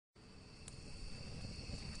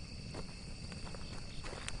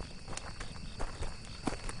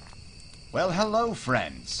Well, hello,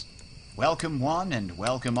 friends. Welcome one and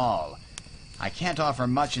welcome all. I can't offer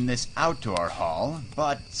much in this outdoor hall,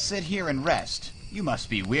 but sit here and rest. You must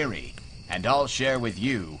be weary, and I'll share with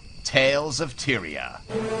you Tales of Tyria.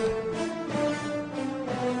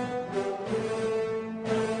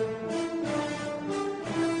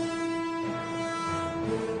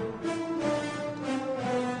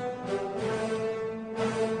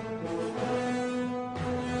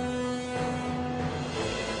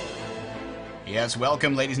 Yes,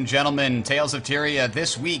 welcome, ladies and gentlemen. Tales of Tyria.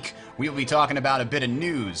 This week, we will be talking about a bit of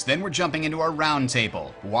news. Then we're jumping into our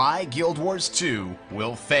roundtable. Why Guild Wars 2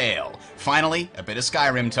 will fail. Finally, a bit of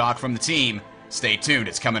Skyrim talk from the team. Stay tuned,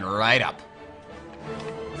 it's coming right up.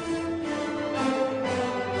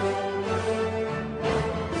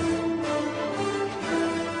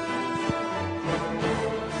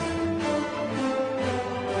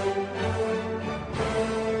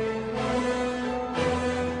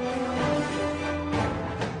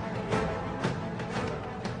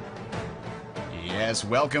 Yes,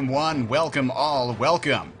 welcome one, welcome all,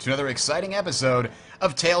 welcome to another exciting episode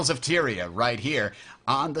of Tales of Tyria right here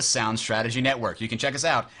on the Sound Strategy Network. You can check us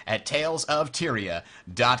out at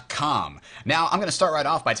talesoftyria.com. Now, I'm going to start right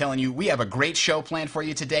off by telling you we have a great show planned for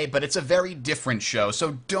you today, but it's a very different show,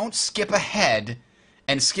 so don't skip ahead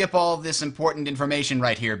and skip all this important information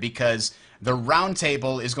right here because the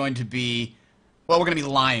roundtable is going to be, well, we're going to be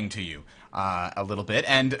lying to you a little bit,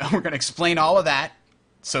 and we're going to explain all of that.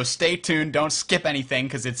 So stay tuned, don't skip anything,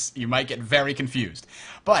 because you might get very confused.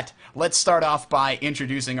 But let's start off by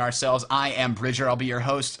introducing ourselves. I am Bridger, I'll be your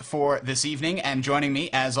host for this evening, and joining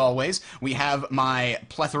me, as always, we have my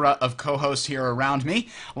plethora of co-hosts here around me.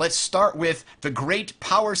 Let's start with the great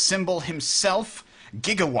power symbol himself,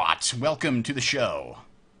 GW2. Welcome to the show.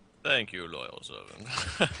 Thank you, loyal servant.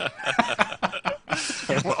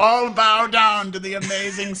 We'll all bow down to the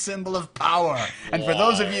amazing symbol of power. And for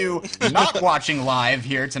those of you not watching live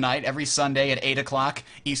here tonight, every Sunday at 8 o'clock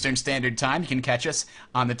Eastern Standard Time, you can catch us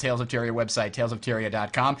on the Tales of Tyria website,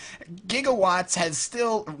 talesoftyria.com. GW2 has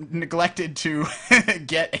still neglected to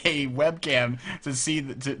get a webcam to see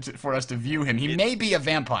for us to view him. He may be a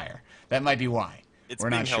vampire. That might be why. It's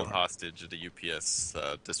being held hostage at a UPS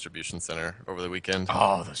distribution center over the weekend.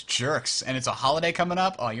 Oh, those jerks. And it's a holiday coming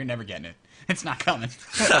up? Oh, you're never getting it. It's not coming.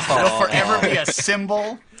 It'll forever be a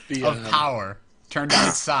symbol of power turned on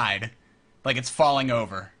its side like it's falling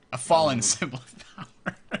over. A fallen symbol of power.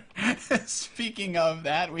 Speaking of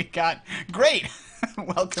that, we got... Great!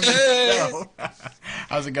 Welcome to the show.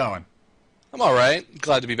 How's it going? I'm all right.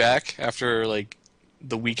 Glad to be back after, like,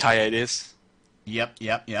 the week hiatus. Yep.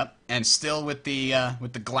 And still with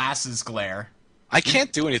the glasses glare. I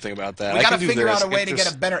can't do anything about that. We gotta figure out a way to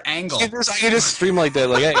get a better angle. I can just stream like that,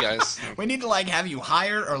 like, hey guys. We need to like have you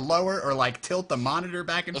higher or lower or like tilt the monitor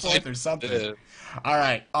back and forth or something. All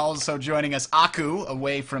right. Also joining us, Aku,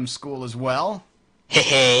 away from school as well.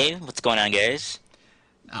 Hey, what's going on, guys?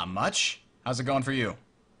 Not much. How's it going for you?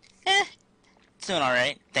 It's doing all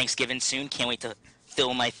right. Thanksgiving soon. Can't wait to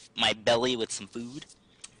fill my belly with some food.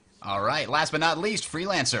 All right. Last but not least,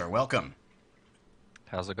 Freelancer. Welcome.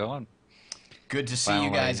 How's it going? Good to see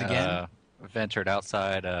you guys again. Ventured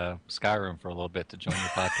outside Skyrim for a little bit to join your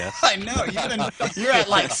podcast. I know. You're at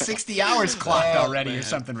like 60 hours clocked already or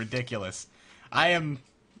something ridiculous. I am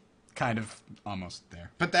kind of almost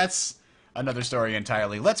there. But that's another story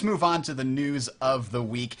entirely. Let's move on to the news of the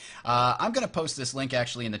week. I'm going to post this link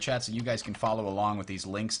actually in the chat so you guys can follow along with these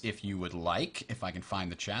links if you would like. If I can find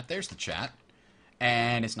the chat. There's the chat.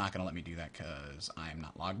 And it's not going to let me do that because I'm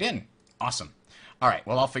not logged in. Awesome. All right,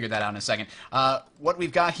 well, I'll figure that out in a second. What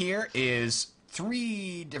we've got here is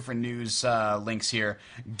 3 different news links here.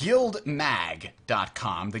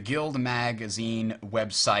 Guildmag.com, the Guild magazine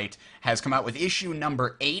website, has come out with issue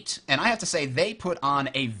number 8, and I have to say they put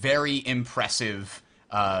on a very impressive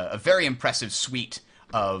suite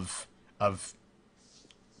of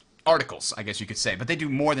articles, I guess you could say, but they do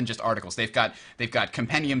more than just articles. They've got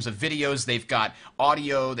compendiums of videos, they've got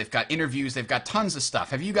audio, they've got interviews, they've got tons of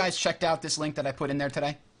stuff. Have you guys checked out this link that I put in there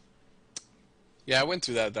today? Yeah, I went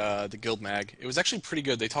through that, the Guild Mag. It was actually pretty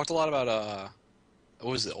good. They talked a lot about,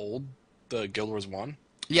 what was it, the Guild Wars 1?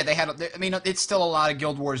 Yeah, I mean, it's still a lot of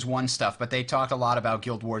Guild Wars 1 stuff, but they talked a lot about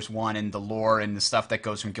Guild Wars 1 and the lore and the stuff that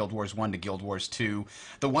goes from Guild Wars 1 to Guild Wars 2.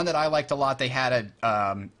 The one that I liked a lot, they had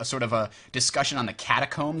a sort of a discussion on the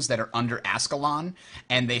catacombs that are under Ascalon,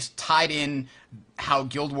 and they tied in how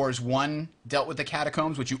Guild Wars 1 dealt with the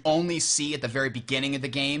catacombs, which you only see at the very beginning of the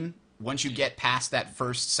game. Once you get past that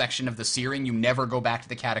first section of the Searing, you never go back to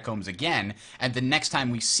the catacombs again, and the next time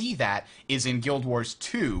we see that is in Guild Wars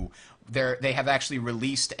 2, they have actually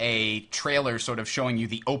released a trailer sort of showing you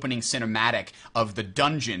the opening cinematic of the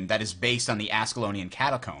dungeon that is based on the Ascalonian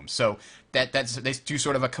catacombs. So they do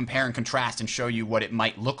sort of a compare and contrast and show you what it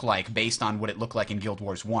might look like based on what it looked like in Guild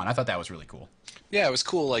Wars 1. I thought that was really cool. Yeah, it was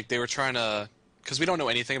cool. Like they were trying to, because we don't know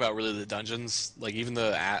anything about really the dungeons. Like even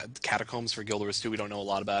the catacombs for Guild Wars 2, we don't know a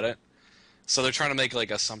lot about it. So they're trying to make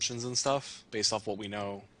like assumptions and stuff based off what we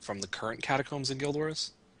know from the current catacombs in Guild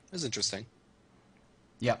Wars. It was interesting.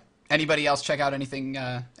 Yep. Anybody else check out anything?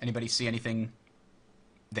 Anybody see anything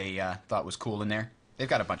they thought was cool in there? They've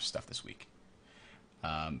got a bunch of stuff this week.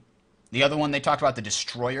 The other one, they talked about the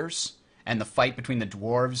destroyers and the fight between the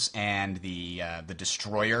dwarves and the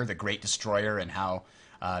destroyer, the Great Destroyer, and how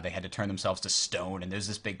they had to turn themselves to stone. And there's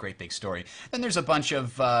this great big story. Then there's a bunch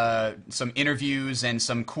of some interviews and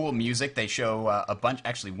some cool music. They show a bunch.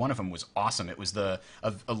 Actually, one of them was awesome. It was a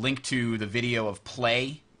link to the video of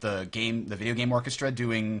Play, the video game orchestra,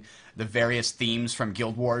 doing the various themes from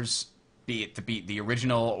Guild Wars, be it the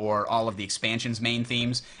original or all of the expansion's main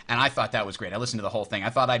themes, and I thought that was great. I listened to the whole thing. I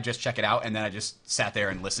thought I'd just check it out, and then I just sat there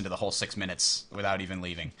and listened to the whole 6 minutes without even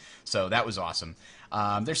leaving. So that was awesome.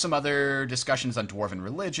 There's some other discussions on Dwarven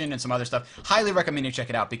religion and some other stuff. Highly recommend you check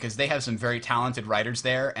it out because they have some very talented writers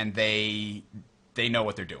there, and they know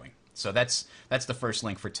what they're doing. So that's the first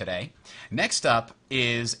link for today. Next up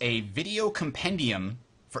is a video compendium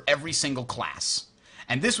for every single class.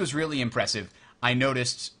 And this was really impressive. I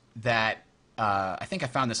noticed that, I think I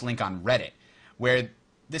found this link on Reddit, where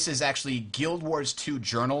this is actually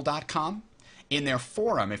guildwars2journal.com. In their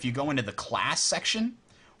forum, if you go into the class section,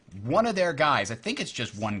 one of their guys, I think it's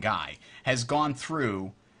just one guy, has gone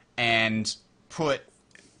through and put,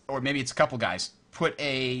 or maybe it's a couple guys, put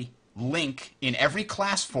a link in every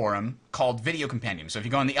class forum called Video Compendium. So if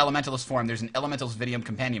you go on the Elementalist forum, there's an Elementalist Video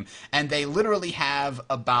Compendium, and they literally have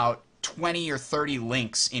about 20 or 30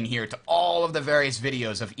 links in here to all of the various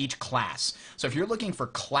videos of each class. So if you're looking for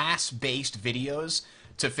class-based videos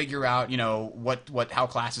to figure out, how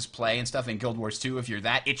classes play and stuff in Guild Wars 2, if you're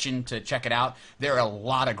that itching to check it out, there are a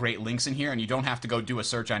lot of great links in here, and you don't have to go do a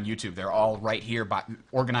search on YouTube. They're all right here,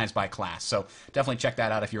 organized by class. So definitely check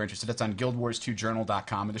that out if you're interested. It's on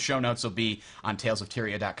guildwars2journal.com, and the show notes will be on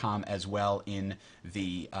talesoftyria.com as well in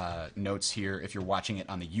the notes here. If you're watching it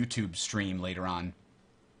on the YouTube stream later on,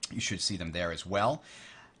 you should see them there as well.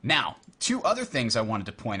 Now, two other things I wanted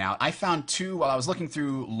to point out. I found while I was looking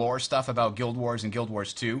through lore stuff about Guild Wars and Guild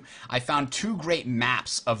Wars 2, I found two great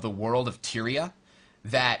maps of the world of Tyria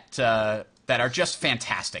that are just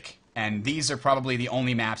fantastic. And these are probably the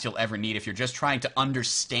only maps you'll ever need if you're just trying to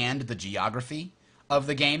understand the geography of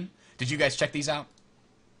the game. Did you guys check these out?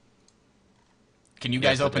 Can you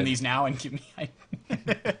guys open these now and give me...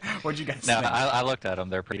 What'd you guys think? No, I looked at them.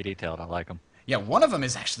 They're pretty detailed. I like them. Yeah, one of them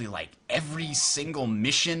is actually like every single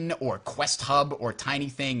mission or quest hub or tiny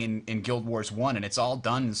thing in Guild Wars 1, and it's all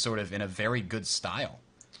done sort of in a very good style.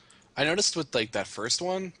 I noticed with like that first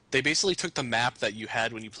one, they basically took the map that you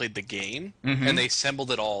had when you played the game, and they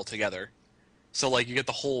assembled it all together. So like you get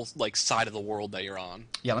the whole like side of the world that you're on.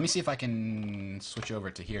 Yeah, let me see if I can switch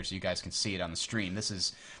over to here so you guys can see it on the stream. This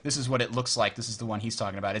is what it looks like. This is the one he's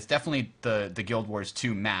talking about. It's definitely the Guild Wars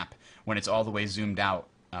 2 map when it's all the way zoomed out.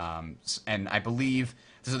 And I believe,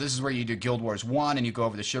 so this is where you do Guild Wars 1, and you go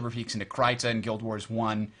over the Shiver Peaks into Kryta and Guild Wars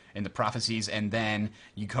 1 in the Prophecies, and then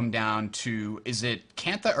you come down to, is it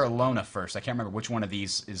Cantha or Lona first? I can't remember which one of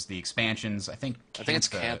these is the expansions. I think it's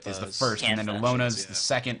Cantha is the first, and then Alona's the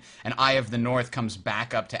second, and Eye of the North comes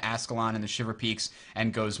back up to Ascalon and the Shiver Peaks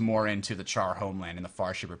and goes more into the Char homeland in the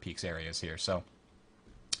far Shiver Peaks areas here. So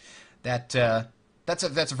that's a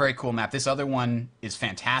very cool map. This other one is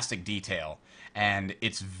fantastic detail. And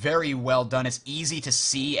it's very well done. It's easy to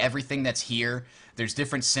see everything that's here. There's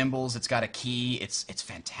different symbols. It's got a key. It's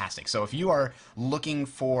fantastic. So if you are looking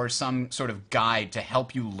for some sort of guide to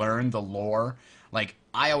help you learn the lore, like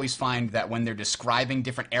I always find that when they're describing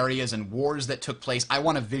different areas and wars that took place, I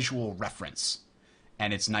want a visual reference.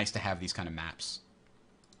 And it's nice to have these kind of maps.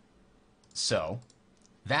 So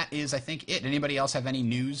that is, I think, it. Anybody else have any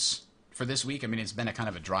news for this week? I mean, it's been a kind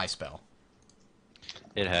of a dry spell.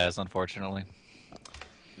 It has, unfortunately.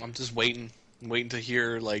 I'm just waiting to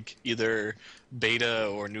hear like either beta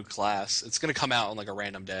or new class. It's gonna come out on like a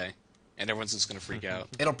random day, and everyone's just gonna freak out.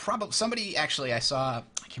 It'll probably somebody actually I saw, I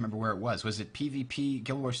can't remember where it was. Was it PvP,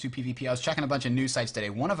 Guild Wars 2 PvP? I was checking a bunch of news sites today.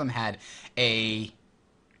 One of them had a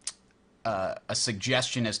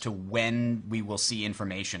suggestion as to when we will see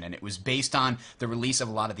information, and it was based on the release of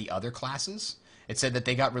a lot of the other classes. It said that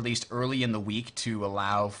they got released early in the week to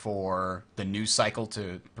allow for the news cycle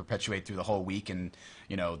to perpetuate through the whole week, and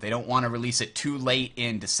they don't want to release it too late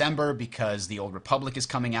in December because the Old Republic is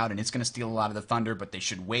coming out and it's going to steal a lot of the thunder, but they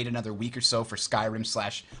should wait another week or so for Skyrim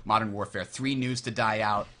 / Modern Warfare 3 news to die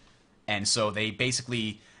out. And so they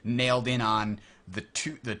basically nailed in on the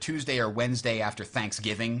Tuesday or Wednesday after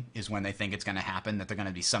Thanksgiving is when they think it's going to happen, that they're going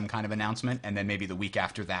to be some kind of announcement, and then maybe the week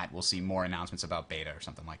after that we'll see more announcements about beta or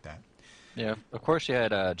something like that. Yeah, of course you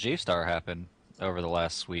had G-Star happen over the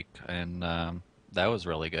last week, and that was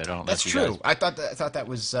really good. I don't know That's if you true. guys... I thought that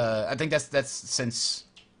was. I think that's since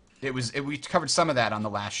we covered some of that on the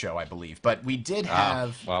last show, I believe. But we did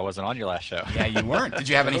have. Well, I wasn't on your last show. Yeah, you weren't. Did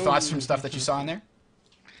you have any thoughts from stuff that you saw in there?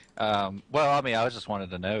 Well, I mean, I just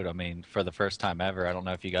wanted to note. I mean, for the first time ever, I don't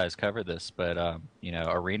know if you guys covered this, but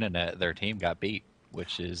ArenaNet, their team got beat,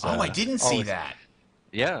 which is. I didn't see that.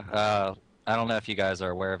 Yeah. I don't know if you guys are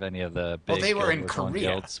aware of any of the big they were in Guild Wars 1 Korea,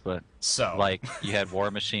 guilds, but so like you had War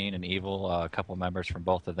Machine and Evil, a couple members from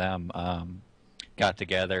both of them got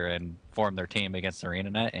together and formed their team against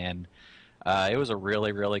ArenaNet, and it was a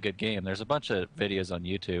really, really good game. There's a bunch of videos on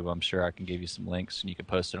YouTube. I'm sure I can give you some links and you can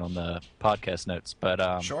post it on the podcast notes.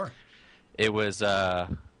 But sure, it was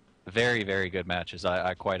very, very good matches.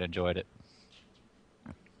 I quite enjoyed it.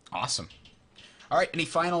 Awesome. All right, any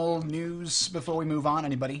final news before we move on?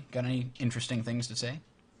 Anybody got any interesting things to say?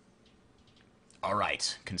 All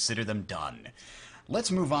right, consider them done.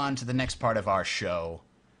 Let's move on to the next part of our show.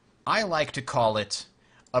 I like to call it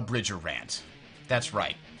a Bridger rant. That's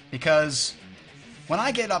right, because when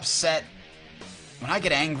I get upset, when I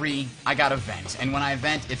get angry, I gotta vent. And when I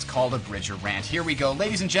vent, it's called a Bridger rant. Here we go.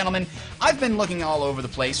 Ladies and gentlemen, I've been looking all over the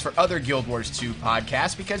place for other Guild Wars 2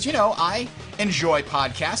 podcasts because, I enjoy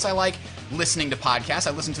podcasts. I like listening to podcasts.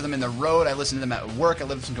 I listen to them in the road. I listen to them at work. I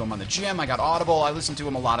listen to them on the gym. I got Audible. I listen to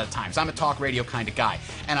them a lot of times. I'm a talk radio kind of guy.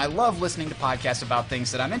 And I love listening to podcasts about things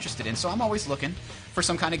that I'm interested in. So I'm always looking for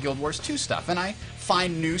some kind of Guild Wars 2 stuff. And I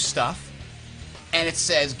find new stuff. And it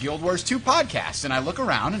says Guild Wars 2 podcast. And I look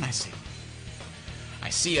around and I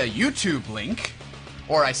see a YouTube link.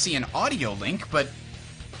 Or I see an audio link. But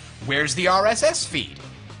where's the RSS feed?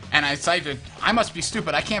 And I decided, I must be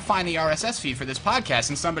stupid. I can't find the RSS feed for this podcast.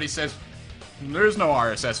 And somebody says, there's no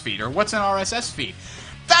RSS feed, or what's an RSS feed?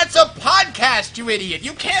 That's a podcast, you idiot!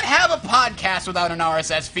 You can't have a podcast without an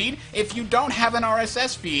RSS feed. If you don't have an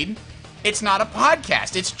RSS feed, it's not a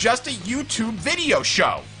podcast. It's just a YouTube video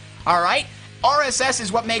show. Alright? RSS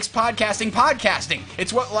is what makes podcasting podcasting.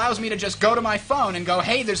 It's what allows me to just go to my phone and go,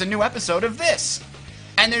 hey, there's a new episode of this.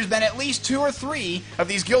 And there's been at least 2 or 3 of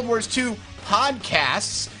these Guild Wars 2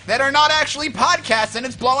 podcasts that are not actually podcasts, and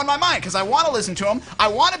it's blowing my mind because I want to listen to them. I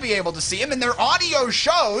want to be able to see them, and they're audio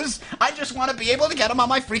shows. I just want to be able to get them on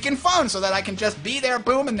my freaking phone so that I can just be there,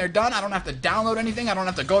 boom, and they're done. I don't have to download anything. I don't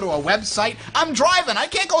have to go to a website. I'm driving. I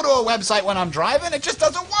can't go to a website when I'm driving. It just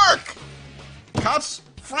doesn't work. Cops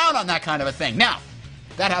frown on that kind of a thing. Now,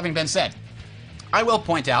 that having been said, I will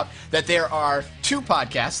point out that there are 2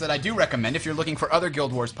 podcasts that I do recommend if you're looking for other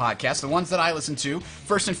Guild Wars podcasts. The ones that I listen to,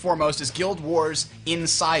 first and foremost, is Guild Wars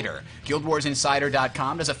Insider.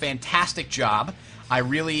 GuildWarsInsider.com does a fantastic job. I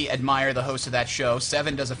really admire the host of that show.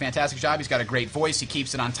 Seven does a fantastic job. He's got a great voice. He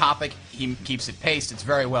keeps it on topic. He keeps it paced. It's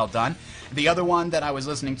very well done. The other one that I was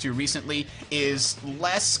listening to recently is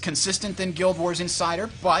less consistent than Guild Wars Insider,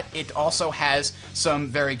 but it also has some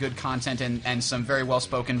very good content and some very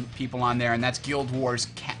well-spoken people on there, and that's Guild Wars,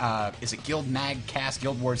 is it Guild Magcast,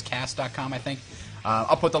 GuildWarsCast.com, I think?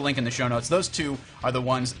 I'll put the link in the show notes. Those 2 are the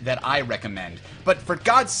ones that I recommend. But for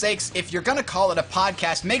God's sakes, if you're going to call it a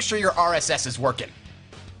podcast, make sure your RSS is working.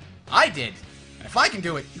 I did. And if I can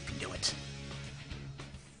do it, you can do it.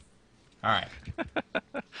 All right.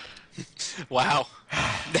 Wow.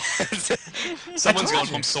 Someone's going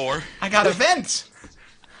home sore. I got a vent.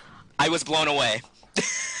 I was blown away.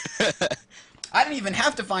 I didn't even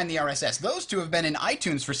have to find the RSS. Those 2 have been in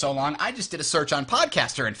iTunes for so long, I just did a search on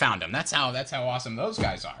Podcaster and found them. That's how awesome those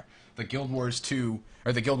guys are. The Guild Wars 2,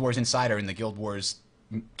 or the Guild Wars Insider and the Guild Wars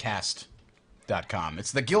Cast.com.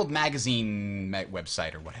 It's the Guild Magazine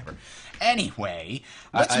website or whatever. Anyway,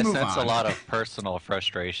 let's move on. I sense a lot of personal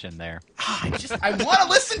frustration there. I want to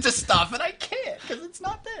listen to stuff and I can't because it's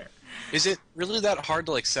not there. Is it really that hard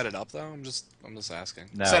to set it up though? I'm just asking.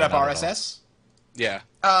 No, Set up not at RSS? Yeah.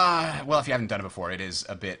 Well, if you haven't done it before, it is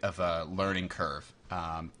a bit of a learning curve.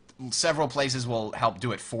 Several places will help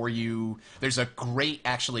do it for you. There's a great,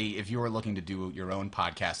 actually, if you are looking to do your own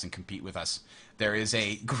podcast and compete with us, there is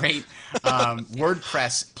a great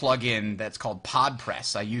WordPress plugin that's called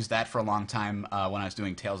PodPress. I used that for a long time when I was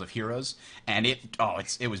doing Tales of Heroes, and it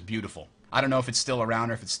was beautiful. I don't know if it's still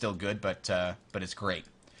around or if it's still good, but it's great.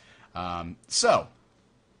 So,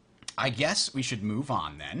 I guess we should move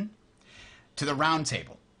on then to the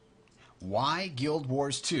Roundtable. Why Guild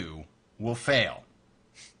Wars 2 will fail.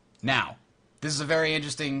 Now, this is a very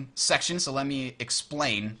interesting section, so let me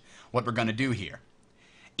explain what we're going to do here.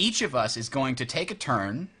 Each of us is going to take a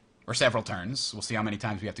turn, or several turns, we'll see how many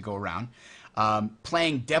times we have to go around,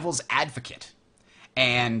 playing devil's advocate,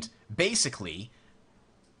 and basically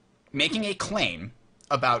making a claim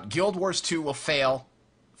about Guild Wars 2 will fail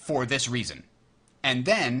for this reason. And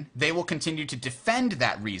then they will continue to defend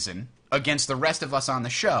that reason against the rest of us on the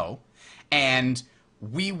show, and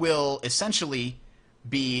we will essentially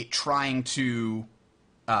be trying to...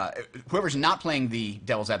 whoever's not playing the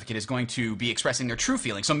devil's advocate is going to be expressing their true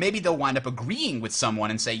feelings. So maybe they'll wind up agreeing with someone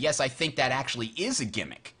and say, yes, I think that actually is a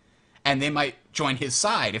gimmick. And they might join his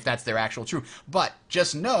side if that's their actual truth. But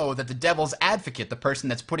just know that the devil's advocate, the person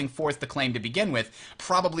that's putting forth the claim to begin with,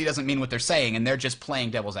 probably doesn't mean what they're saying, and they're just playing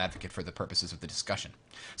devil's advocate for the purposes of the discussion.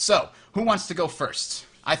 So, who wants to go first?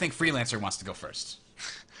 I think Freelancer wants to go first.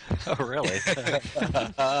 Oh, really?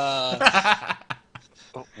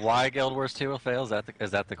 Why Guild Wars 2 will fail? Is that the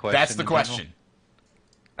question? That's the question.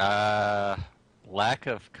 Lack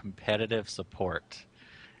of competitive support.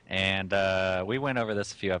 And we went over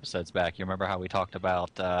this a few episodes back. You remember how we talked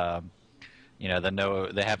about, they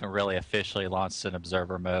haven't really officially launched an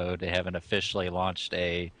observer mode. They haven't officially launched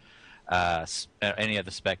any of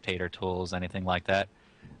the spectator tools, anything like that.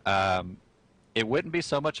 It wouldn't be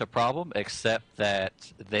so much a problem, except that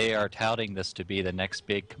they are touting this to be the next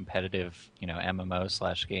big competitive,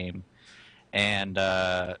 MMO/game, and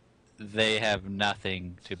they have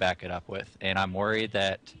nothing to back it up with. And I'm worried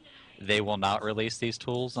that they will not release these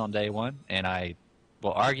tools on day one, and I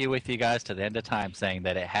will argue with you guys to the end of time saying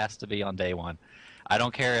that it has to be on day one. I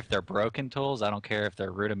don't care if they're broken tools. I don't care if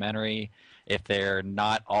they're rudimentary, if they're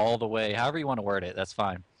not all the way, however you want to word it, that's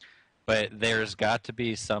fine. But there's got to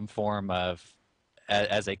be some form of,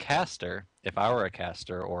 as a caster, if I were a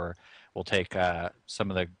caster, or we'll take some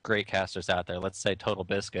of the great casters out there, let's say Total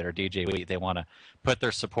Biscuit or DJ Wheat, they want to put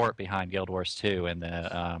their support behind Guild Wars 2 and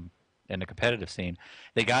in the competitive scene,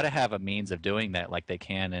 they got to have a means of doing that, like they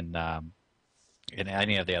can in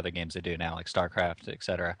any of the other games they do now, like StarCraft,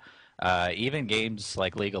 etc. Even games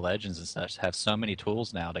like League of Legends and such have so many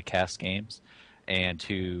tools now to cast games and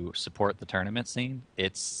to support the tournament scene.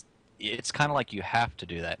 It's kind of like you have to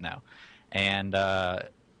do that now, and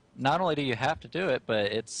not only do you have to do it, but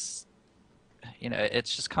it's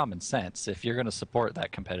just common sense. If you're going to support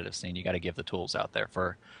that competitive scene, you got to give the tools out there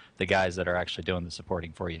for the guys that are actually doing the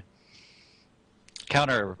supporting for you.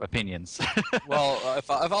 Counter opinions. Well, if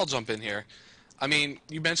I'll jump in here, I mean,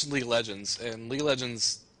 you mentioned League of Legends, and League of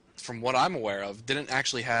Legends, from what I'm aware of, didn't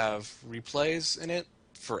actually have replays in it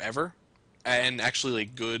forever, and actually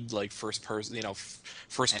like good like first person,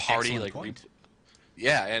 first party like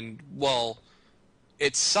yeah, and well,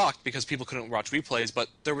 it sucked because people couldn't watch replays, but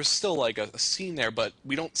there was still like a scene there, but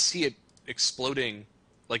we don't see it exploding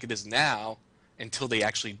like it is now until they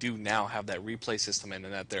actually do now have that replay system in,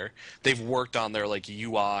 and that they've worked on their like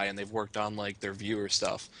UI and they've worked on like their viewer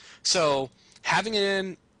stuff. So having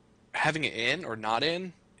it in or not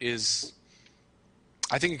in is,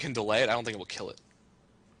 I think it can delay it. I don't think it will kill it.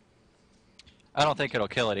 I don't think it'll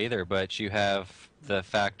kill it either, but you have the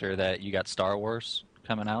factor that you got Star Wars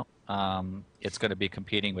coming out. It's going to be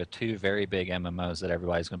competing with two very big MMOs that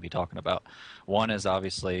everybody's going to be talking about. One is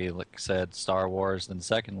obviously, like I said, Star Wars, and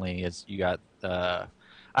secondly is you got I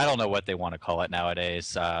don't know what they want to call it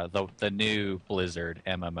nowadays, the new Blizzard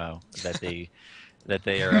MMO that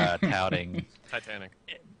they are touting. Titanic.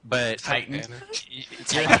 But Titanic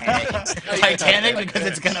because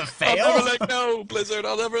it's gonna fail. I'll never let go, Blizzard.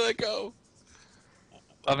 I'll never let go.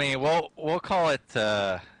 I mean, we'll call it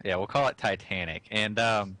we'll call it Titanic, and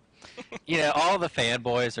all the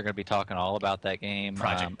fanboys are going to be talking all about that game.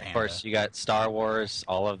 Project Panda. Of course, you got Star Wars.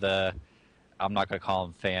 All of the, I'm not going to call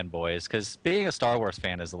them fanboys because being a Star Wars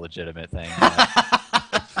fan is a legitimate thing.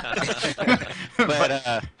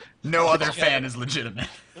 But no other fan is legitimate.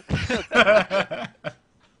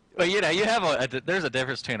 Well, you have there's a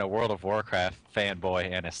difference between a World of Warcraft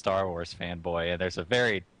fanboy and a Star Wars fanboy, and there's a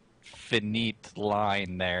very finite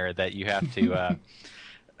line there that you have to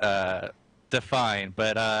define.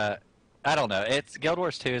 But I don't know. Guild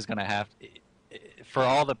Wars 2 is going to have, for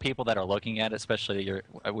all the people that are looking at it, especially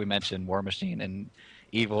we mentioned War Machine and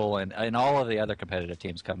Evil and all of the other competitive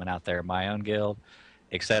teams coming out there, my own guild,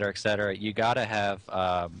 et cetera, you got to have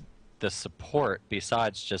the support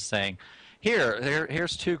besides just saying,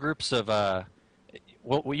 here's two groups of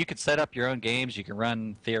well, you could set up your own games. You can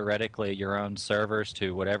run theoretically your own servers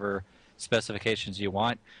to whatever specifications you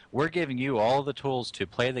want. We're giving you all the tools to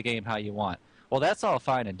play the game how you want. Well, that's all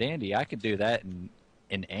fine and dandy. I could do that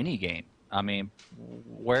in any game. I mean,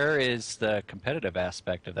 where is the competitive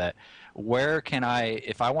aspect of that? Where can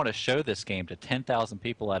if I want to show this game to 10,000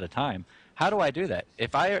 people at a time, how do I do that?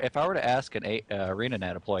 If I were to ask an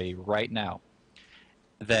ArenaNet employee right now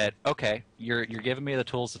that, okay, you're giving me the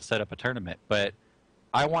tools to set up a tournament, but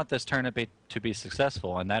I want this tournament to be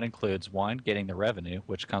successful, and that includes, 1, getting the revenue,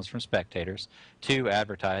 which comes from spectators, 2,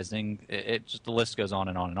 advertising. Just the list goes on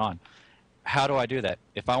and on and on. How do I do that?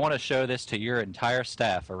 If I want to show this to your entire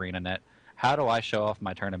staff, ArenaNet, how do I show off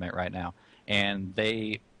my tournament right now? And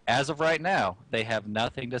as of right now, they have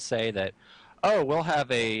nothing to say that, oh, we'll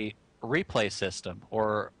have a replay system,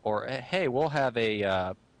 or hey, we'll have a,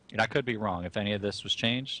 and I could be wrong. If any of this was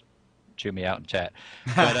changed, chew me out in chat.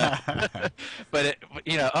 But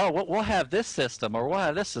we'll have this system, or we'll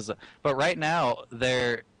have this system. But right now,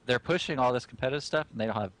 they're pushing all this competitive stuff, and they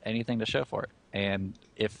don't have anything to show for it. And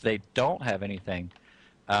if they don't have anything,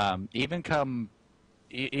 even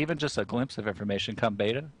just a glimpse of information come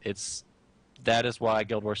beta, that is why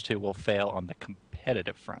Guild Wars 2 will fail on the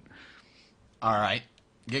competitive front. All right.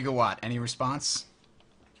 Gigawatt, any response?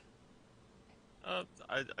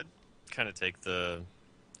 I kind of take there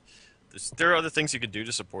are other things you could do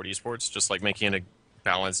to support esports, just like making it a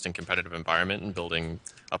balanced and competitive environment and building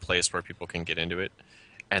a place where people can get into it,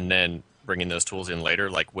 and then bringing those tools in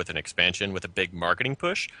later, like with an expansion, with a big marketing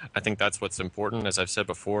push. I think that's what's important. As I've said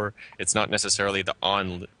before, it's not necessarily the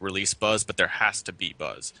on-release buzz, but there has to be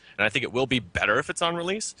buzz. And I think it will be better if it's on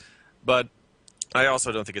release, but I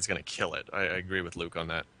also don't think it's going to kill it. I agree with Luke on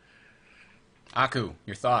that. Aku,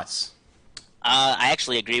 your thoughts? I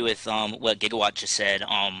actually agree with what Gigawatt just said.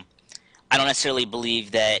 I don't necessarily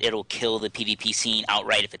believe that it'll kill the PvP scene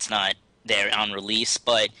outright if it's not there on release,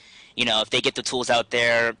 but if they get the tools out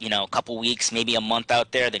there, a couple weeks, maybe a month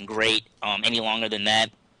out there, then great. Any longer than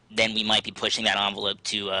that, then we might be pushing that envelope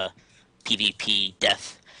to PvP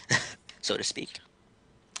death, so to speak.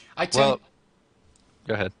 Go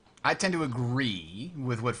ahead. I tend to agree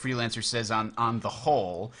with what Freelancer says on the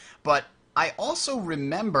whole, but I also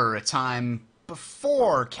remember a time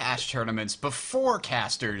before cash tournaments, before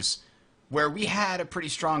casters, where we had a pretty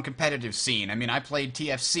strong competitive scene. I mean, I played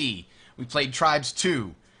TFC. We played Tribes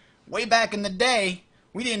 2. Way back in the day,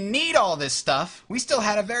 we didn't need all this stuff. We still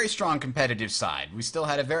had a very strong competitive side. We still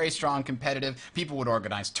had a very strong competitive... People would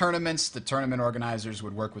organize tournaments. The tournament organizers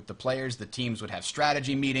would work with the players. The teams would have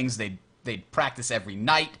strategy meetings. They'd practice every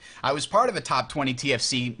night. I was part of a top 20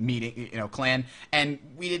 TFC meeting, clan, and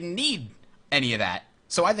we didn't need any of that.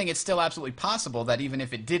 So I think it's still absolutely possible that even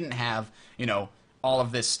if it didn't have, all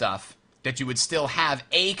of this stuff, that you would still have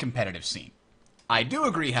a competitive scene. I do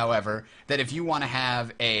agree, however, that if you want to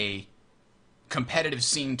have a competitive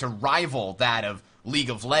scene to rival that of League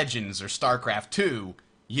of Legends or StarCraft 2,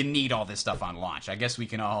 you need all this stuff on launch. I guess we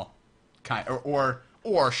can all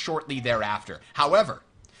or shortly thereafter. However,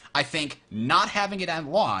 I think not having it on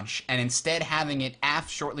launch and instead having it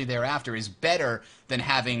shortly thereafter is better than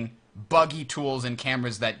having buggy tools and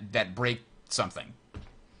cameras that break something.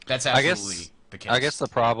 That's absolutely the case. I guess the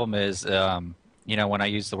problem is, when I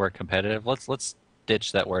use the word competitive, let's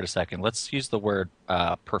ditch that word a second. Let's use the word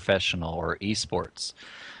professional or esports.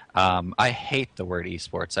 I hate the word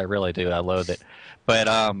esports. I really do. I loathe it. But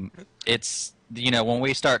it's when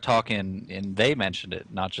we start talking, and they mentioned it,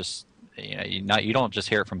 not just you don't just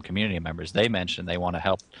hear it from community members. They mentioned they want to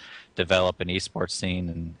help develop an esports scene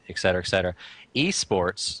and et cetera, et cetera.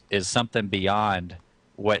 Esports is something beyond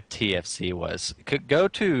what TFC was. Could go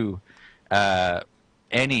to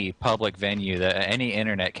any public venue, any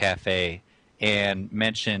internet cafe, and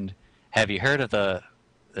mentioned, have you heard of the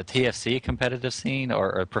TFC competitive scene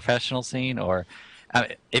or professional scene? Or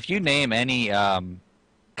if you name any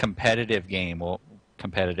competitive game, well,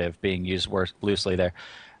 competitive being used loosely there,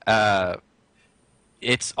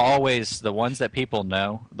 it's always the ones that people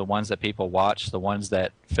know, the ones that people watch, the ones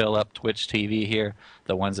that fill up Twitch TV here,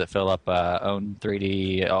 the ones that fill up Own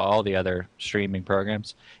 3D, all the other streaming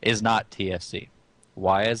programs, is not TFC.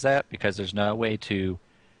 Why is that? Because there's no way to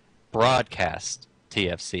broadcast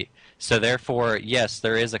TFC. So therefore, yes,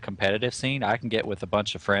 there is a competitive scene. I can get with a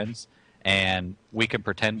bunch of friends and we can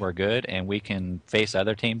pretend we're good and we can face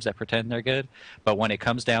other teams that pretend they're good. But when it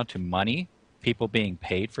comes down to money, people being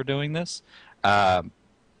paid for doing this,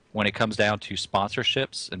 when it comes down to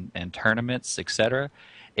sponsorships and tournaments, etc.,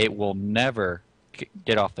 it will never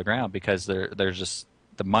get off the ground because there's just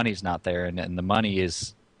the money's not there, and the money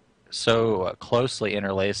is so closely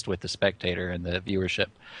interlaced with the spectator and the viewership.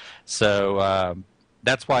 So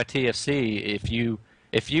that's why TFC, if you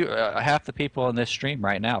if you half the people in this stream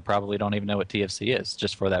right now probably don't even know what TFC is,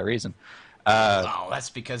 just for that reason. Oh, that's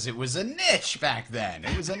because it was a niche back then.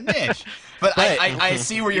 It was a niche. But I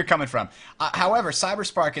see where you're coming from. However,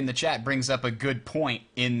 Cyberspark in the chat brings up a good point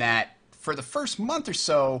in that for the first month or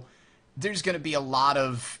so, there's going to be a lot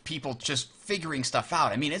of people just figuring stuff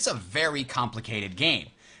out. I mean, it's a very complicated game.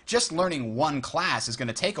 Just learning one class is going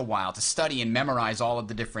to take a while to study and memorize all of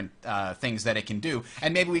the different things that it can do.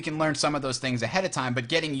 And maybe we can learn some of those things ahead of time, but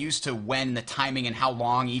getting used to when the timing and how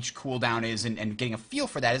long each cooldown is and getting a feel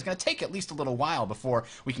for that is going to take at least a little while before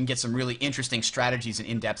we can get some really interesting strategies and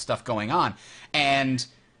in-depth stuff going on. And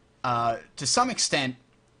to some extent,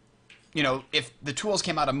 you know, if the tools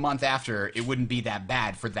came out a month after, it wouldn't be that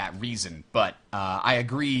bad for that reason. But I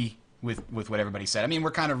agree with what everybody said. I mean, we're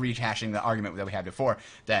kind of rehashing the argument that we had before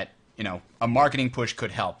that, you know, a marketing push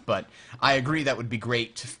could help. But I agree that would be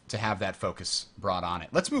great to have that focus brought on it.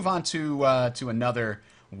 Let's move on to another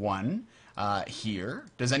one here.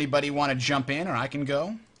 Does anybody want to jump in, or I can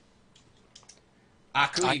go?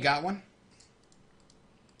 Aku, you got one?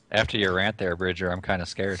 After your rant there, Bridger, I'm kind of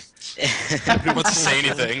scared. Nobody wants to say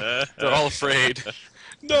anything. They're all afraid.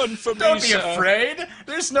 None for me, Don't be sir. afraid.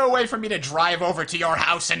 There's no way for me to drive over to your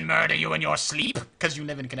house and murder you in your sleep, because you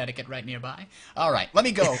live in Connecticut right nearby. All right, let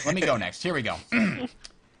me go. Let me go next. Here we go.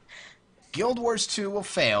 Guild Wars 2 will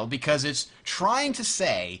fail because it's trying to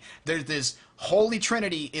say there's this Holy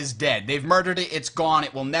Trinity is dead. They've murdered it. It's gone.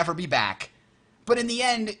 It will never be back. But in the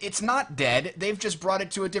end, it's not dead. They've just brought it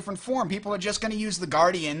to a different form. People are just going to use the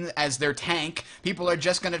Guardian as their tank. People are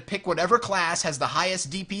just going to pick whatever class has the highest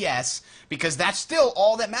DPS, because that's still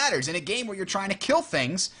all that matters. In a game where you're trying to kill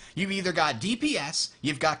things, you've either got DPS,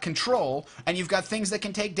 you've got control, and you've got things that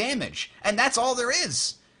can take damage. And that's all there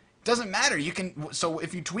is. Doesn't matter. You can. So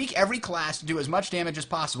if you tweak every class to do as much damage as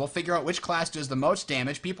possible, figure out which class does the most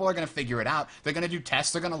damage, people are going to figure it out. They're going to do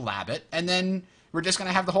tests, they're going to lab it, and then we're just going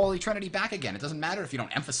to have the Holy Trinity back again. It doesn't matter if you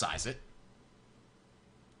don't emphasize it.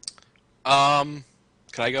 Can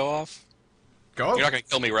I go off? Go. You're not going to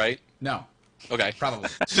kill me, right? No. Okay. Probably.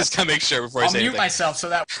 Just gotta make sure before I I'll say mute anything. myself so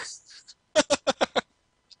that...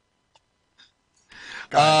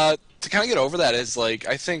 To kind of get over that is, like,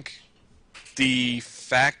 I think the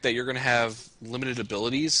fact that you're going to have limited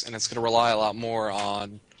abilities, and it's going to rely a lot more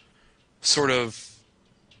on sort of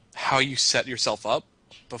how you set yourself up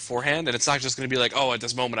beforehand, and it's not just going to be like, oh, at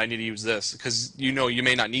this moment I need to use this, because you know you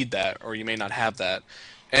may not need that, or you may not have that.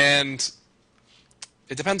 And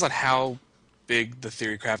it depends on how big the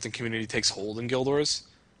theory crafting community takes hold in Guild Wars.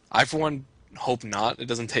 I, for one, hope not. It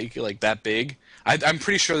doesn't take, like, that big. I'm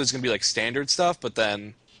pretty sure there's going to be, like, standard stuff, but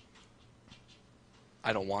then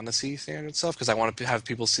I don't want to see standard stuff, because I want to have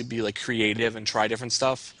people be, like, creative and try different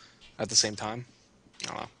stuff at the same time. I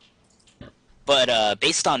don't know. But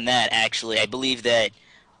based on that, actually, I believe that,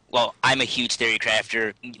 well, I'm a huge theory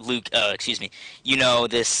crafter. Luke, excuse me, you know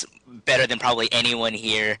this better than probably anyone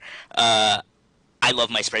here. I love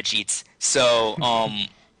my spreadsheets. So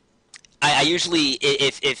I usually,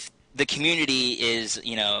 if the community is,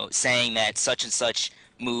 you know, saying that such and such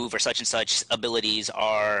move or such abilities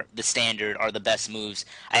are the standard, are the best moves,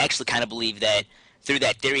 I actually kind of believe that through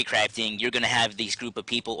that theory crafting, you're going to have these group of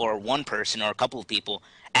people, or one person or a couple of people,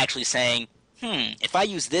 actually saying, if I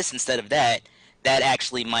use this instead of that, that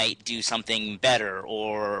actually might do something better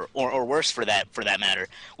or worse for that matter,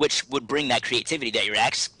 which would bring that creativity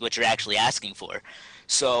that what you're actually asking for.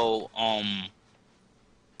 So,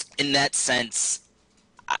 in that sense,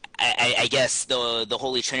 I guess the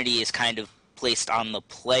Holy Trinity is kind of placed on the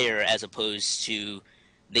player as opposed to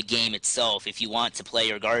the game itself. If you want to play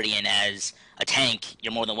your Guardian as a tank,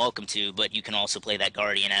 you're more than welcome to, but you can also play that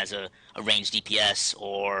Guardian as a ranged DPS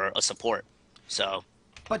or a support. So.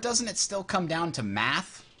 But doesn't it still come down to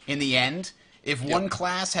math in the end? If one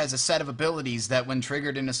class has a set of abilities that, when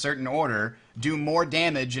triggered in a certain order, do more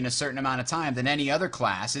damage in a certain amount of time than any other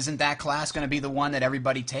class, isn't that class going to be the one that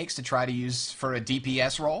everybody takes to try to use for a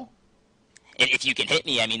DPS role? And if you can hit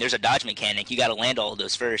me, I mean, there's a dodge mechanic. You got to land all of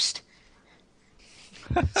those first.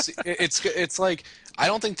 See, it's like, I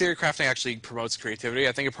don't think theory crafting actually promotes creativity.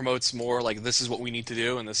 I think it promotes more like, this is what we need to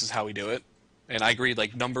do and this is how we do it. And I agree,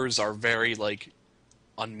 like, numbers are very, like,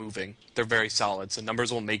 unmoving. They're very solid, so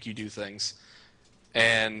numbers will make you do things.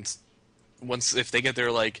 And if they get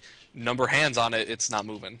their, like, number hands on it, it's not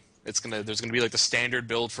moving. There's gonna be, like, the standard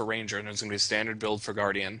build for Ranger, and there's gonna be a standard build for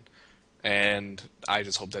Guardian. And I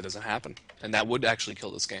just hope that doesn't happen. And that would actually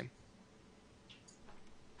kill this game.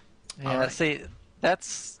 Yeah, Alright. see,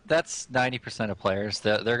 that's 90% of players.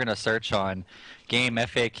 They're going to search on game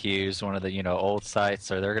FAQs, one of the old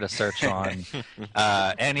sites, or they're going to search on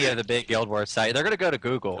any of the big Guild Wars sites. They're going to go to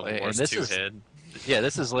Google. Guild And Wars this 2 is head.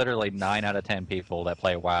 this is literally 9 out of 10 people that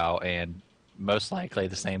play WoW, and most likely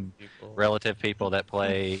the same relative people that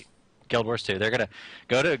play Guild Wars 2. They're gonna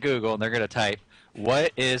go to Google and they're gonna type,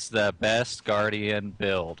 "What is the best Guardian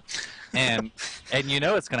build?" And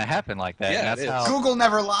it's gonna happen like that. Yeah, and that's it is. how. Google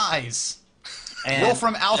never lies. And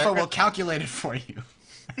Wolfram Alpha will calculate it for you.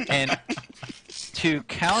 And to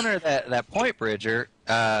counter that point, Bridger,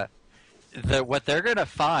 what they're going to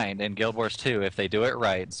find in Guild Wars 2, if they do it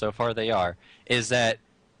right, and so far they are, is that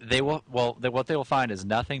what they will find is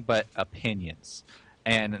nothing but opinions.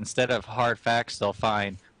 And instead of hard facts, they'll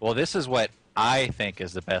find, well, this is what I think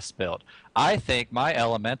is the best build. I think my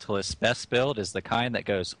Elementalist's best build is the kind that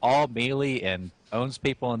goes all melee and owns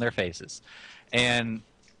people in their faces. And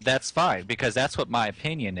that's fine, because that's what my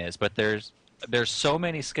opinion is, but there's so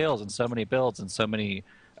many skills and so many builds and so many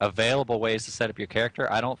available ways to set up your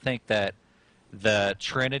character. I don't think that the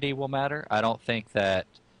Trinity will matter. I don't think that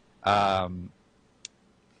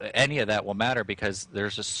any of that will matter, because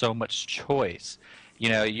there's just so much choice.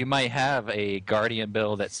 You might have a Guardian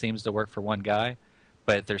build that seems to work for one guy,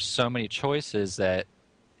 but there's so many choices that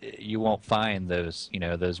you won't find those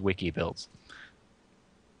wiki builds.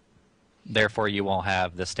 Therefore, you won't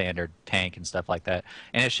have the standard tank and stuff like that.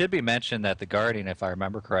 And it should be mentioned that the Guardian, if I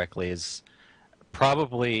remember correctly, is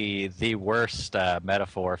probably the worst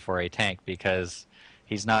metaphor for a tank, because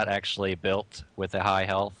he's not actually built with a high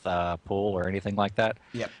health pool or anything like that.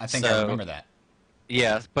 Yep, I think I remember that.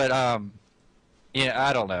 Yeah, but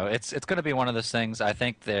I don't know. It's going to be one of those things. I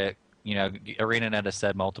think that ArenaNet has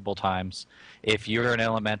said multiple times, if you're an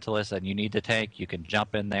Elementalist and you need to tank, you can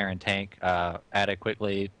jump in there and tank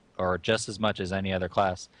adequately or just as much as any other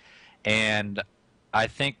class. And I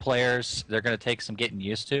think players, they're going to take some getting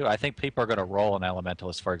used to. I think people are going to roll an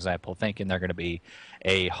Elementalist, for example, thinking they're going to be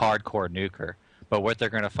a hardcore nuker. But what they're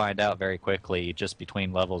going to find out very quickly, just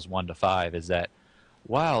between levels 1 to 5, is that,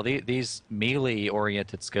 wow, these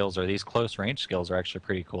melee-oriented skills or these close-range skills are actually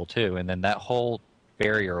pretty cool too. And then that whole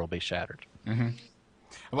barrier will be shattered. Mm-hmm.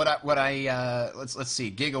 Let's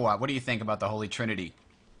see, Gigawatt. What do you think about the Holy Trinity?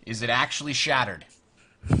 Is it actually shattered?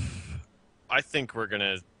 I think we're going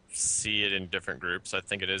to see it in different groups. I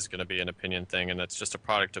think it is going to be an opinion thing, and it's just a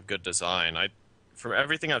product of good design. From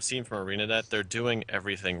everything I've seen from ArenaNet, they're doing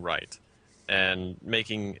everything right and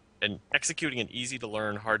making and executing an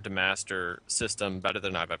easy-to-learn, hard-to-master system better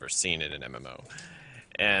than I've ever seen in an MMO.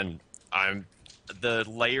 And the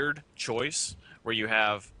layered choice, where you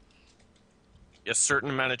have a certain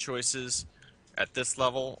amount of choices at this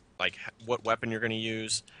level, like what weapon you're going to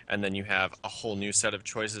use, and then you have a whole new set of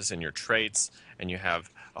choices in your traits, and you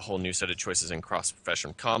have a whole new set of choices in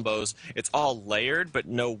cross-profession combos. It's all layered, but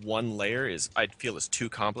no one layer I feel is too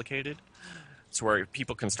complicated. It's where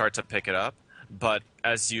people can start to pick it up. But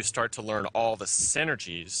as you start to learn all the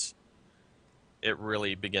synergies, it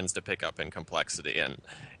really begins to pick up in complexity and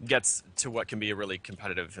gets to what can be a really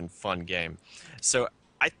competitive and fun game. So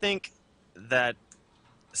I think that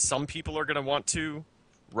some people are going to want to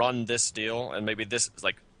run this deal, and maybe this,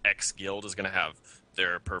 like, X guild is going to have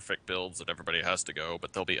their perfect builds that everybody has to go,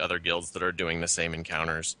 but there'll be other guilds that are doing the same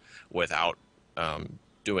encounters without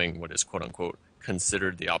doing what is quote-unquote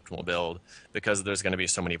considered the optimal build, because there's going to be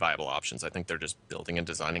so many viable options. I think they're just building and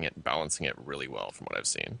designing it and balancing it really well from what I've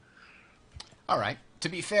seen. All right. To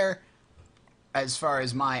be fair, as far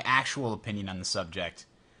as my actual opinion on the subject,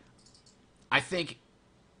 I think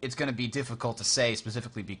it's going to be difficult to say,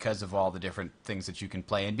 specifically because of all the different things that you can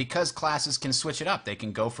play, and because classes can switch it up. They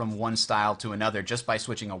can go from one style to another just by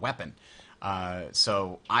switching a weapon.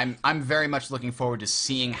 So I'm very much looking forward to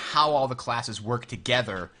seeing how all the classes work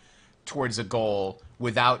together towards a goal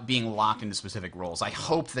without being locked into specific roles. I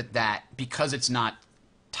hope that because it's not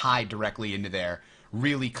tied directly into there,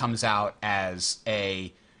 really comes out as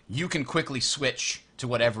you can quickly switch to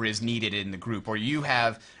whatever is needed in the group, or you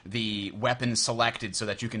have the weapon selected so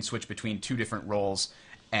that you can switch between two different roles,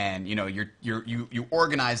 and you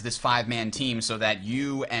organize this 5-man team so that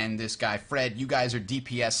you and this guy Fred, you guys are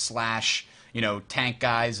DPS / tank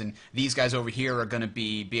guys, and these guys over here are going to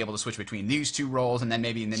be able to switch between these two roles, and then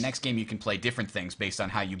maybe in the next game you can play different things based on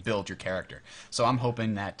how you build your character. So I'm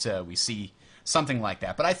hoping that we see something like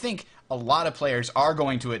that. But I think a lot of players are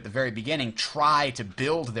going to, at the very beginning, try to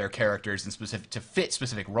build their characters to fit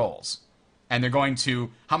specific roles. And they're going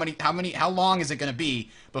to, how long is it going to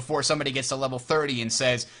be before somebody gets to level 30 and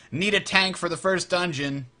says, need a tank for the first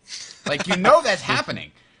dungeon? Like, that's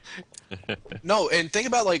happening. No, and think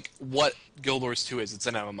about what Guild Wars 2 is. It's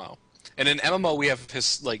an MMO, and in MMO we have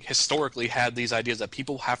historically had these ideas that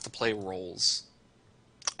people have to play roles,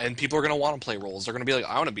 and people are going to want to play roles. They're going to be like,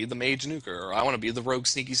 I want to be the mage nuker, or I want to be the rogue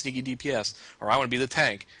sneaky DPS, or I want to be the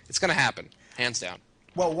tank. It's going to happen, hands down.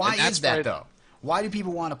 Well, why And that's is that, where- though? Why do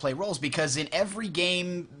people want to play roles? Because in every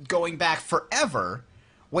game going back forever,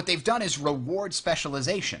 what they've done is reward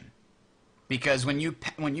specialization. Because when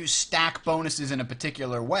you stack bonuses in a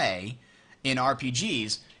particular way in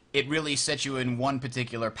RPGs, it really sets you in one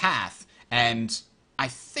particular path. And I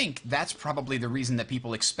think that's probably the reason that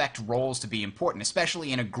people expect roles to be important,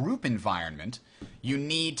 especially in a group environment. You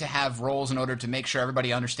need to have roles in order to make sure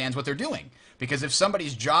everybody understands what they're doing. Because if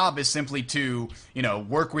somebody's job is simply to,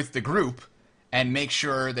 work with the group and make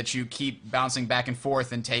sure that you keep bouncing back and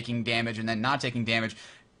forth and taking damage and then not taking damage,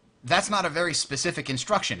 that's not a very specific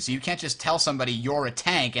instruction. So you can't just tell somebody you're a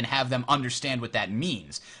tank and have them understand what that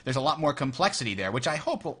means. There's a lot more complexity there, which I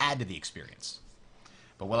hope will add to the experience.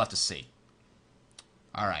 But we'll have to see.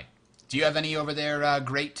 All right. Do you have any over there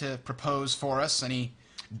great to propose for us? Any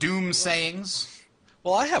doom sayings?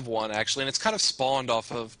 Well, I have one actually, and it's kind of spawned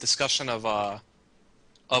off of discussion of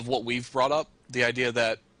what we've brought up. The idea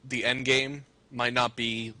that the end game might not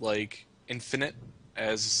be like infinite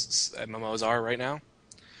as MMOs are right now,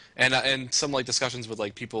 and some like discussions with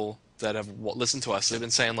like people that have listened to us. They've been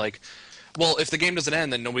saying like, well, if the game doesn't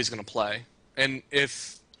end, then nobody's going to play. And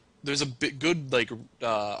if there's a good like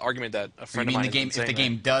argument that a friend of mine has been saying if the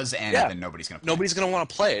game does end, then nobody's going to play. Nobody's going to want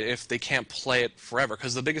to play it if they can't play it forever.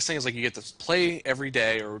 Because the biggest thing is like you get to play every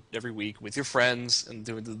day or every week with your friends and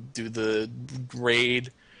do the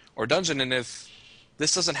raid or dungeon. And if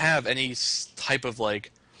this doesn't have any type of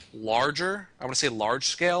like larger, I want to say large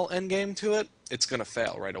scale end game to it, it's going to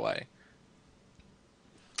fail right away.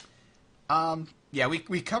 Yeah,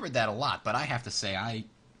 we covered that a lot, but I have to say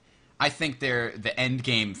I think the end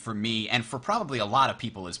game for me and for probably a lot of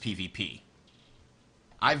people is PvP.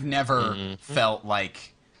 I've never felt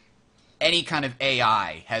like any kind of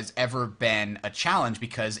AI has ever been a challenge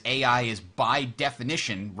because AI is by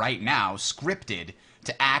definition right now scripted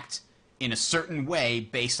to act in a certain way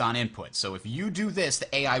based on input. So if you do this,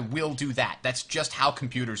 the AI will do that. That's just how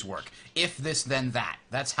computers work. If this, then that.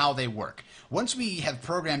 That's how they work. Once we have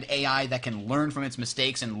programmed AI that can learn from its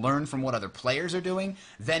mistakes and learn from what other players are doing,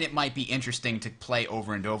 then it might be interesting to play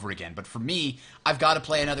over and over again. But for me, I've got to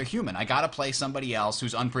play another human. I got to play somebody else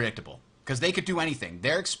who's unpredictable. Because they could do anything.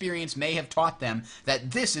 Their experience may have taught them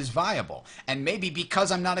that this is viable. And maybe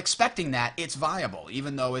because I'm not expecting that, it's viable,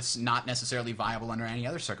 even though it's not necessarily viable under any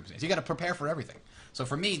other circumstance. You got to prepare for everything. So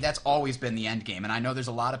for me, that's always been the end game. And I know there's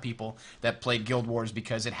a lot of people that played Guild Wars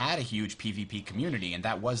because it had a huge PvP community, and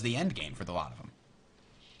that was the end game for a lot of them.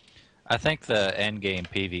 I think the end game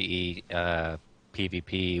PvE,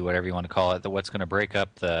 PvP, whatever you want to call it, what's going to break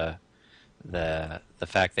up the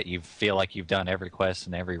fact that you feel like you've done every quest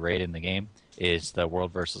and every raid in the game is the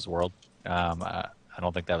world versus world. I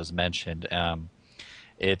don't think that was mentioned.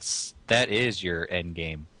 That is your end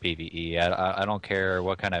game PvE. I don't care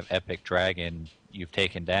what kind of epic dragon you've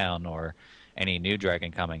taken down or any new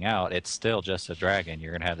dragon coming out. It's still just a dragon.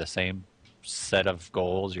 You're going to have the same set of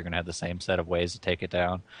goals. You're going to have the same set of ways to take it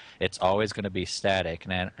down. It's always going to be static.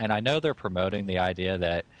 And I know they're promoting the idea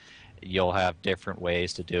that you'll have different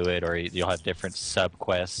ways to do it, or you'll have different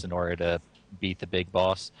sub-quests in order to beat the big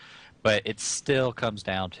boss. But it still comes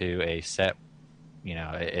down to a set,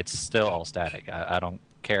 it's still all static. I don't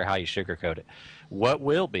care how you sugarcoat it. What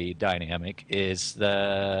will be dynamic is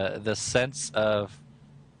the sense of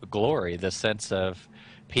glory, the sense of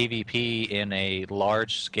PvP in a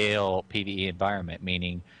large-scale PvE environment,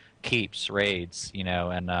 meaning keeps, raids,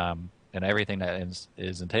 and everything that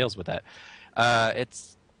is entails with that.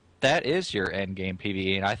 That is your end game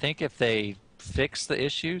PvE, and I think if they fix the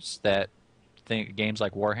issues that games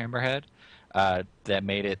like Warhammer had, that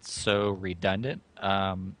made it so redundant,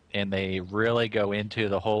 and they really go into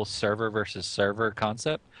the whole server versus server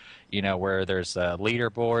concept, where there's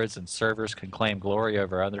leaderboards and servers can claim glory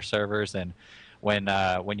over other servers, and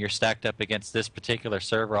when you're stacked up against this particular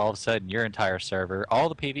server, all of a sudden your entire server, all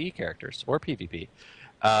the PvE characters or PvP,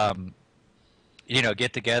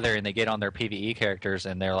 get together and they get on their PvE characters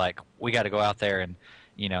and they're like, we got to go out there and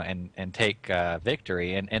take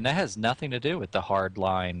victory, and that has nothing to do with the hard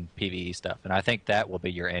line PvE stuff, and I think that will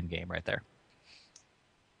be your end game right there.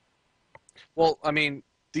 Well, I mean,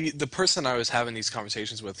 the person I was having these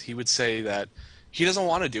conversations with, he would say that he doesn't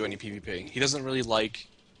want to do any PvP. He doesn't really like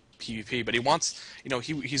PvP, but he wants,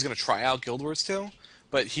 he's going to try out Guild Wars 2,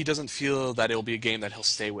 but he doesn't feel that it'll be a game that he'll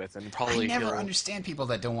stay with, and probably I never understand people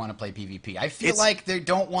that don't want to play PvP. I feel like they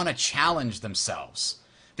don't want to challenge themselves.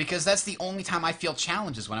 Because that's the only time I feel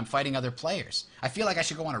challenges when I'm fighting other players. I feel like I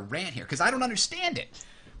should go on a rant here, because I don't understand it.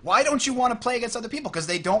 Why don't you want to play against other people? Because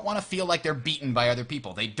they don't want to feel like they're beaten by other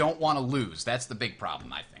people. They don't want to lose. That's the big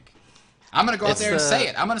problem, I think. I'm going to go out there and say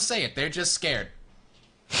it. I'm going to say it. They're just scared.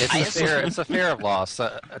 It's a fear of loss.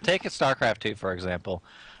 Take StarCraft 2 for example.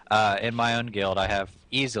 In my own guild, I have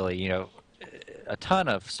easily, a ton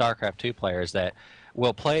of StarCraft 2 players that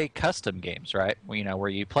will play custom games, right? Where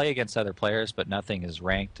you play against other players, but nothing is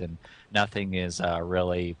ranked and nothing is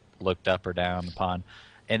really looked up or down upon.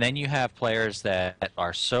 And then you have players that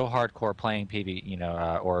are so hardcore playing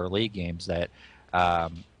or league games that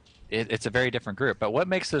it's a very different group. But what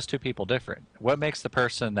makes those two people different? What makes the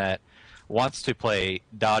person that wants to play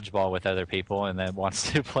dodgeball with other people and then wants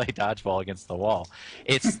to play dodgeball against the wall?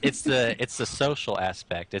 It's the social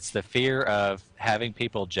aspect. It's the fear of having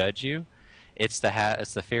people judge you. It's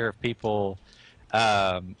the fear of people,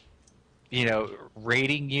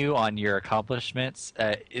 rating you on your accomplishments.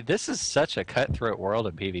 This is such a cutthroat world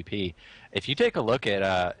in PvP. If you take a look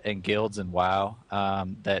at in guilds and WoW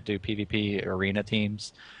that do PvP arena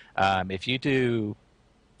teams, if you do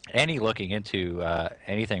any looking into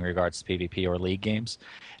anything in regards to PvP or league games,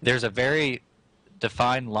 there's a very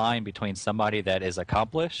defined line between somebody that is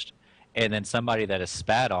accomplished and then somebody that is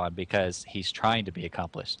spat on because he's trying to be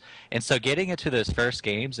accomplished. And so getting into those first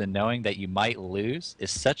games and knowing that you might lose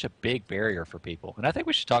is such a big barrier for people. And I think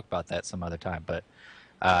we should talk about that some other time, but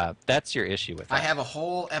that's your issue with that. I have a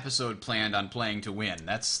whole episode planned on playing to win.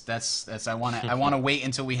 That's I want to wait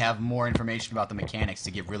until we have more information about the mechanics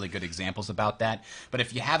to give really good examples about that. But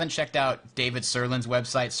if you haven't checked out David Serlin's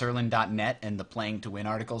website, serlin.net, and the playing to win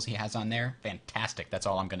articles he has on there, fantastic. That's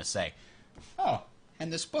all I'm going to say. Oh,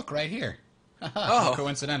 and this book right here. Oh,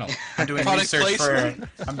 coincidental. I'm doing research for.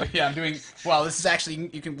 Well, this is actually,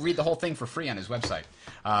 you can read the whole thing for free on his website.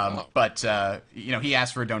 But he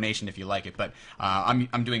asked for a donation if you like it. But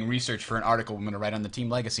I'm doing research for an article I'm going to write on the Team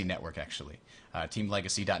Legacy Network, actually.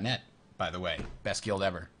 TeamLegacy.net, by the way, best guild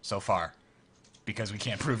ever so far, because we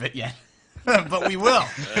can't prove it yet, but we will.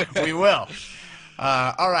 We will.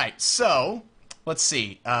 All right, so let's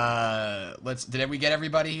see. Did we get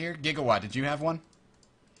everybody here? Gigawatt, did you have one?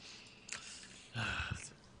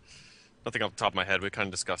 Nothing off the top of my head. We kind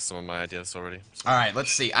of discussed some of my ideas already. So. All right,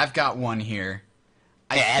 let's see. I've got one here.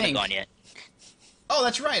 I haven't gone yet. Oh,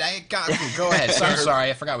 that's right. Go ahead. So, I'm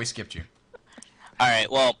sorry. I forgot we skipped you. All right.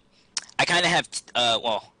 Well, I kind of have.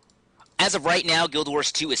 As of right now, Guild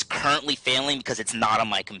Wars 2 is currently failing because it's not on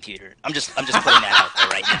my computer. I'm just putting that out there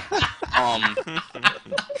right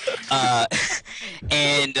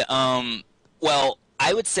now. Well,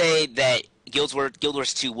 I would say that Guild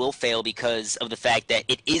Wars 2 will fail because of the fact that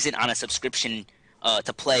it isn't on a subscription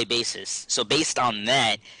to play basis. So based on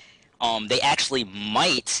that, they actually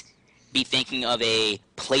might be thinking of a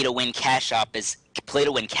play-to-win cash shop as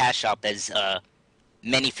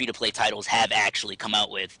many free-to-play titles have actually come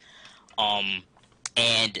out with.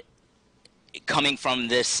 And coming from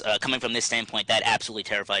this standpoint, that absolutely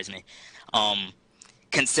terrifies me.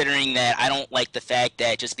 Considering that I don't like the fact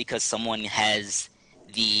that just because someone has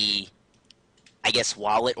the, I guess,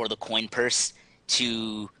 wallet or the coin purse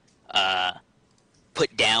to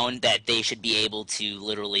put down, that they should be able to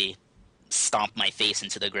literally stomp my face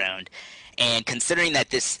into the ground. And considering that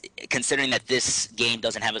this game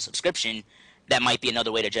doesn't have a subscription, that might be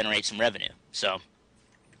another way to generate some revenue. So.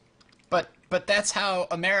 But that's how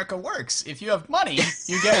America works. If you have money,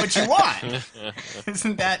 you get what you want.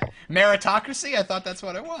 Isn't that meritocracy? I thought that's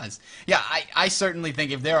what it was. Yeah, I certainly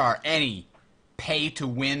think if there are any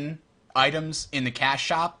pay-to-win items in the cash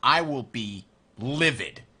shop, I will be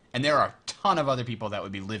livid. And there are a ton of other people that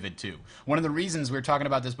would be livid too. One of the reasons, we were talking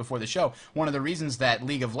about this before the show, one of the reasons that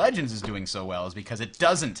League of Legends is doing so well is because it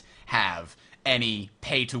doesn't have any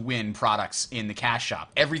pay-to-win products in the cash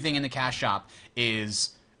shop. Everything in the cash shop is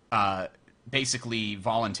basically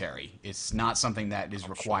voluntary. It's not something that is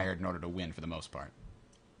required in order to win for the most part.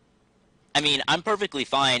 I mean, I'm perfectly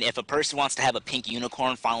fine if a person wants to have a pink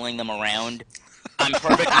unicorn following them around. I'm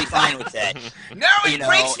perfectly fine with that. No, it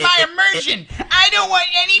breaks my immersion. I don't want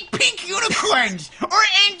any pink unicorns or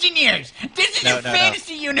engineers. This is a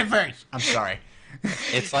fantasy universe. I'm sorry.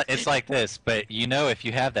 It's like this, but if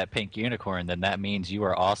you have that pink unicorn, then that means you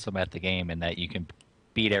are awesome at the game and that you can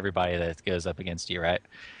beat everybody that goes up against you, right?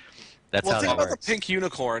 That's how that think about works. the pink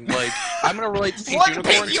unicorn. Like, I'm gonna relate the pink What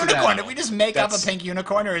unicorn pink to unicorn? that. Did we just make up a pink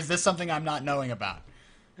unicorn, or is this something I'm not knowing about?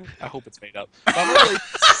 I hope it's made up. I'm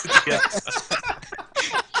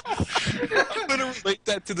gonna relate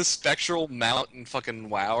that to the spectral mount in fucking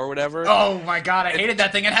WoW or whatever. Oh my god, I hated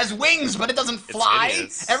that thing. It has wings, but it doesn't fly.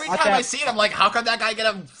 Every time I see it, I'm like, how could that guy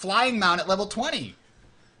get a flying mount at level 20?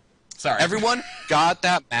 Sorry. Everyone got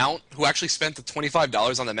that mount who actually spent the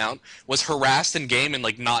 $25 on the mount was harassed in game and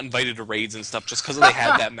not invited to raids and stuff just because they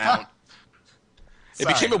had that mount. It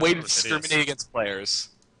became a way to discriminate against players.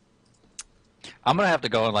 I'm gonna have to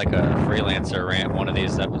go on like a freelancer rant one of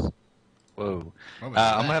these episodes. Whoa. What was I'm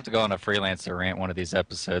that? gonna have to go on a freelancer rant one of these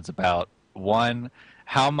episodes about one,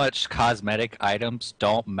 how much cosmetic items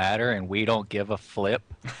don't matter and we don't give a flip,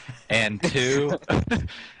 and two,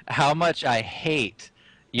 how much I hate,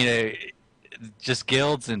 you know, just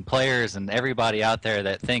guilds and players and everybody out there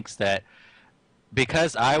that thinks that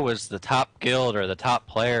because I was the top guild or the top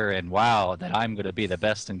player in WoW that I'm going to be the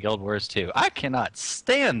best in Guild Wars 2. I cannot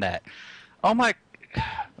stand that. Oh my.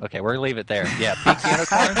 Okay, we're gonna leave it there. Yeah, Peak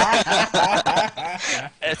Unicorn.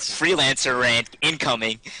 It's freelancer rant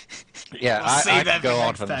incoming. Yeah, We'll I save that could go for on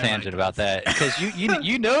next for the time, tangent Mike. about that because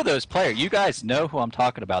you know those players. You guys know who I'm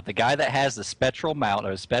talking about. The guy that has the spectral mount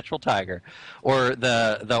or spectral tiger, or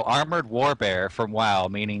the armored warbear from WoW.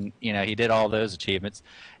 Meaning, you know, he did all those achievements.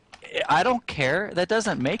 I don't care. That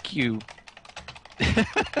doesn't make you.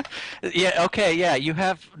 Yeah. Okay. Yeah. You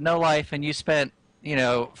have no life, and you spent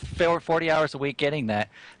 40 hours a week getting that.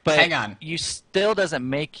 But Hang on. you still doesn't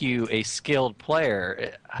make you a skilled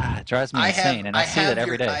player. It drives me insane, and I see that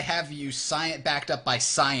every day. I have you backed up by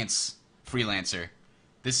science, freelancer.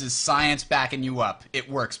 This is science backing you up. It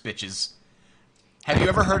works, bitches. Have you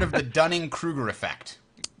ever heard of the Dunning-Kruger effect?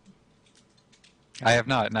 I have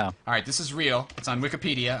not. No. All right, this is real. It's on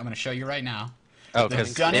Wikipedia. I'm going to show you right now. Oh, The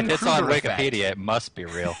because if Dunning-Kruger it's on effect. Wikipedia, it must be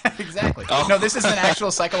real. Exactly. No, this is an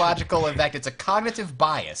actual psychological effect. It's a cognitive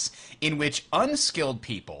bias in which unskilled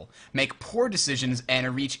people make poor decisions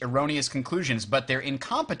and reach erroneous conclusions, but their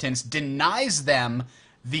incompetence denies them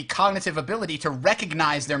the cognitive ability to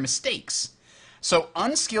recognize their mistakes. So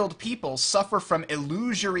unskilled people suffer from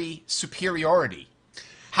illusory superiority.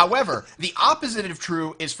 However, the opposite of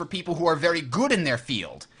true is for people who are very good in their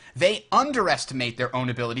field. They underestimate their own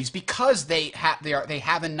abilities because they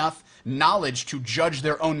have enough knowledge to judge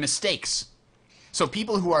their own mistakes. So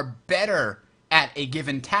people who are better at a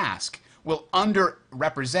given task will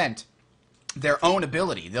underrepresent their own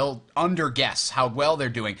ability. They'll underguess how well they're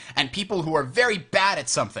doing. And people who are very bad at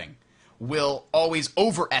something will always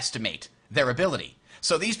overestimate their ability.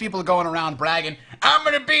 So these people are going around bragging, I'm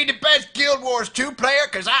going to be the best Guild Wars 2 player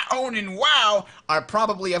because I own in WoW, are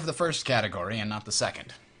probably of the first category and not the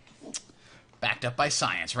second. Backed up by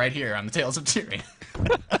science right here on the Tales of Tyria.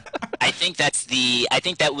 I think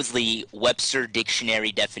that was the Webster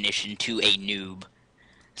dictionary definition to a noob.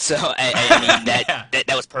 So I mean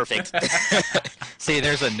that was perfect. See,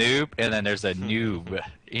 there's a noob and then there's a noob,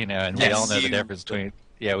 and we Yes. all know the difference between.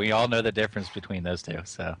 Yeah, we all know the difference between those two.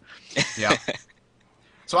 So. Yeah.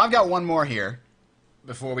 So I've got one more here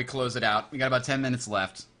before we close it out. We got about 10 minutes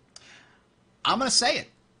left. I'm going to say it.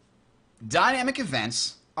 Dynamic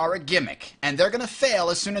events are a gimmick, and they're going to fail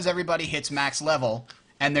as soon as everybody hits max level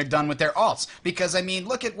and they're done with their alts. Because, I mean,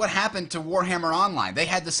 look at what happened to Warhammer Online. They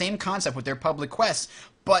had the same concept with their public quests,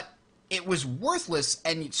 but it was worthless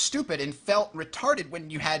and stupid and felt retarded when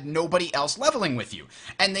you had nobody else leveling with you.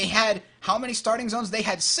 And they had, how many starting zones? They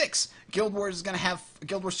had 6. Guild Wars 2 is going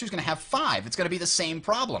to have 5. It's going to be the same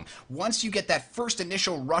problem. Once you get that first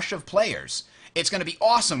initial rush of players, it's going to be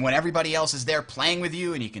awesome when everybody else is there playing with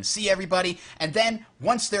you and you can see everybody. And then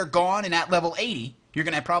once they're gone and at level 80, you're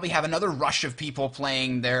going to probably have another rush of people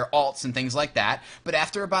playing their alts and things like that. But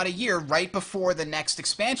after about a year, right before the next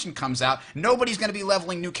expansion comes out, nobody's going to be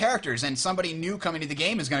leveling new characters. And somebody new coming to the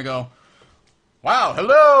game is going to go, wow,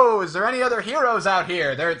 hello, is there any other heroes out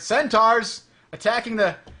here? They're centaurs attacking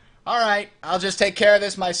the... All right, I'll just take care of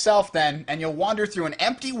this myself then. And you'll wander through an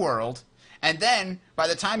empty world. And then, by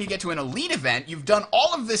the time you get to an elite event, you've done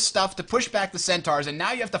all of this stuff to push back the centaurs, and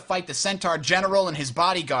now you have to fight the centaur general and his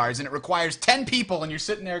bodyguards, and it requires 10 people, and you're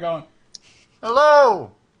sitting there going,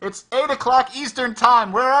 hello, it's 8 o'clock Eastern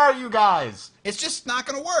time, where are you guys? It's just not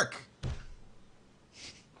going to work.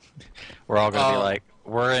 We're all going to be like,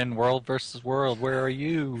 we're in World versus World, where are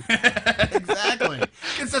you? Exactly.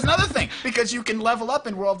 It's another thing, because you can level up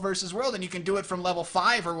in World versus World, and you can do it from level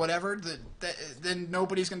 5 or whatever, then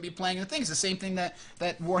nobody's going to be playing the things. The same thing that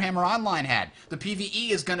Warhammer Online had. The PvE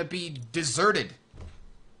is going to be deserted.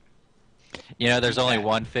 There's only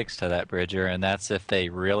one fix to that, Bridger, and that's if they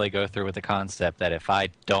really go through with the concept that if I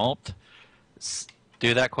don't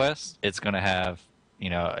do that quest, it's going to have,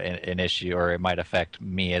 an issue, or it might affect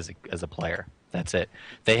me as a player. That's it.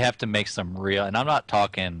 They have to make some real, and I'm not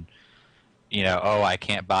talking, I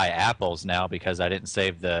can't buy apples now because I didn't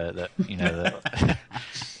save the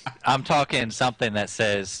I'm talking something that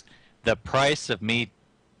says the price of me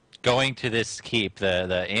going to this keep,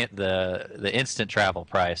 the instant travel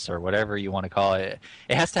price or whatever you want to call it,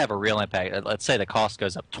 it has to have a real impact. Let's say the cost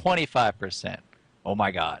goes up 25%. Oh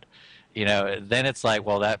my God. then it's like,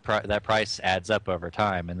 well, that price adds up over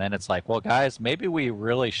time, and then it's like, well, guys, maybe we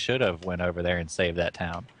really should have went over there and saved that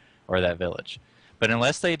town or that village. But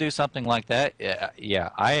unless they do something like that, yeah,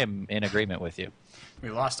 I am in agreement with you. We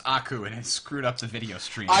lost Aku, and it screwed up the video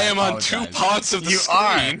stream. I am on apologize. 2 parts of the You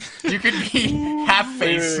screen. are. You could be half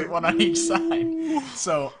face, one on each side.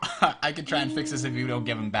 So I could try and fix this if you don't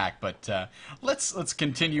give him back. But let's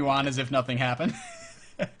continue on as if nothing happened.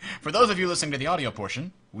 For those of you listening to the audio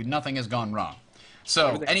portion, nothing has gone wrong.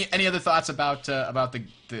 So, any other thoughts about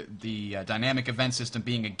the dynamic event system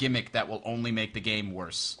being a gimmick that will only make the game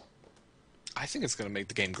worse? I think it's going to make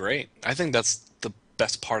the game great. I think that's the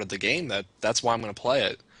best part of the game. That's why I'm going to play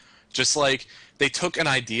it. Just like they took an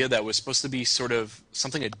idea that was supposed to be sort of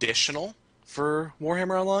something additional for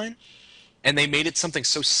Warhammer Online, and they made it something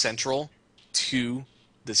so central to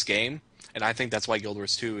this game. And I think that's why Guild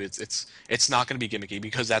Wars 2 it's not going to be gimmicky,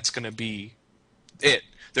 because that's going to be it.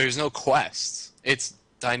 There's no quests. It's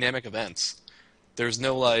dynamic events. There's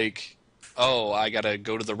no like, oh, I got to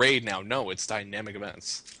go to the raid now. No, it's dynamic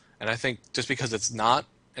events. And I think just because it's not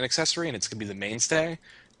an accessory and it's going to be the mainstay,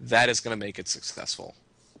 that is going to make it successful.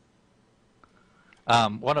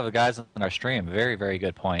 One of the guys on our stream, very, very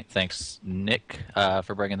good point. Thanks, Nick,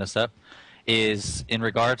 for bringing this up. Is in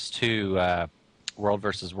regards to World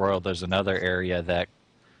versus World, there's another area that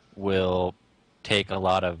will take a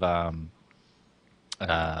lot of,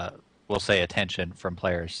 we'll say, attention from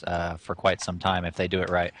players for quite some time if they do it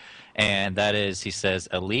right. And that is, he says,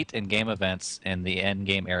 elite in-game events in the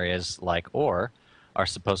end-game areas like Ore are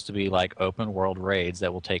supposed to be like open world raids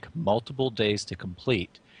that will take multiple days to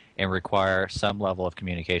complete and require some level of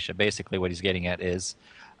communication. Basically what he's getting at is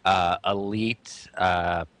elite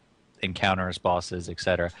encounters, bosses,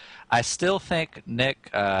 etc. I still think, Nick,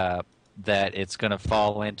 that it's going to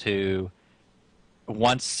fall into,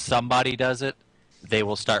 once somebody does it, they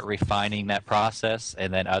will start refining that process,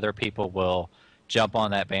 and then other people will jump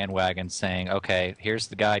on that bandwagon saying, okay, here's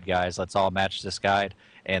the guide, guys, let's all match this guide,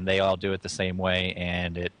 and they all do it the same way,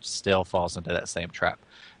 and it still falls into that same trap.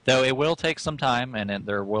 Though it will take some time, and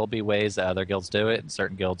there will be ways that other guilds do it, and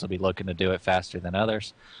certain guilds will be looking to do it faster than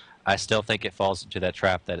others. I still think it falls into that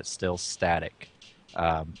trap that it's still static.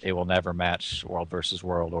 It will never match World versus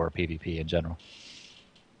World or PvP in general.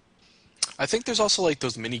 I think there's also like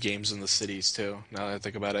those mini games in the cities too. Now that I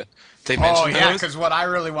think about it, they Oh mentioned yeah, those. because what I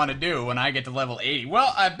really want to do when I get to level 80,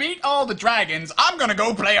 well, I beat all the dragons. I'm gonna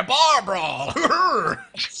go play a bar brawl. I'm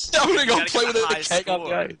gonna go gotta play get with the it and keg high up score.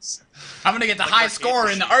 guys. I'm gonna get the Like high arcade score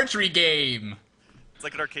in the machine. archery game. It's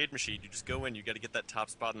like an arcade machine. You just go in, you got to get that top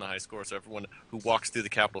spot in the high score, so everyone who walks through the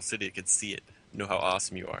capital city can see it, know how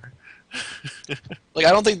awesome you are. Like, I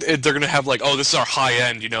don't think they're gonna have like, oh, this is our high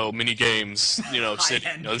end, mini games, city.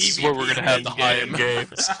 High-end This is where we're gonna have the high end game.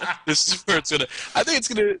 games. This is where it's gonna. I think it's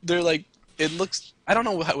gonna. They're like, it looks. I don't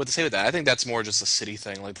know what to say with that. I think that's more just a city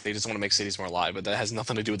thing. Like, they just want to make cities more alive, but that has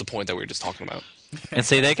nothing to do with the point that we were just talking about. And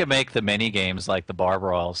see, they could make the mini games like the bar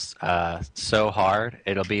brawls so hard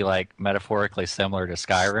it'll be like metaphorically similar to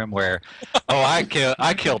Skyrim, where I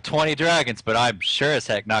killed 20 dragons, but I'm sure as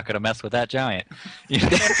heck not going to mess with that giant.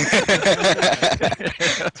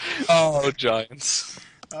 Oh, giants!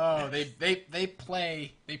 Oh, they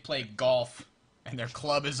play golf, and their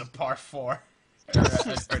club is a par 4 or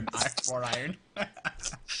an 4 iron.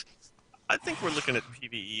 I think we're looking at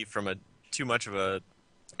PvE from too much of a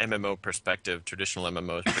MMO perspective, traditional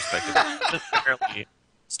MMO perspective. It's apparently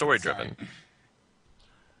story-driven.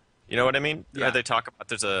 You know what I mean? Yeah. They talk about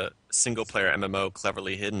there's a single-player MMO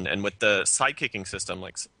cleverly hidden, and with the sidekicking system,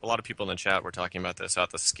 like a lot of people in the chat were talking about this,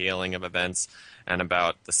 about the scaling of events and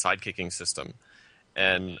about the sidekicking system.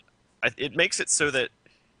 And it makes it so that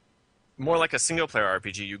more like a single-player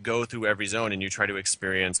RPG, you go through every zone and you try to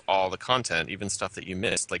experience all the content, even stuff that you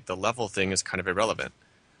missed. Like the level thing is kind of irrelevant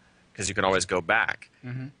because you can always go back.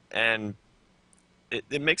 Mm-hmm. And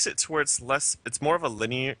it makes it to where it's more of a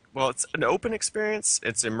linear, well, it's an open experience,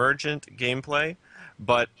 it's emergent gameplay,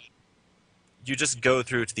 but you just go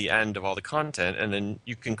through to the end of all the content and then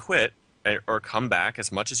you can quit or come back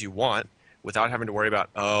as much as you want without having to worry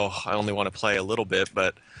about, oh, I only want to play a little bit,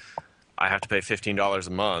 but I have to pay $15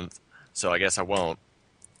 a month. So I guess I won't.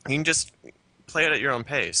 You can just play it at your own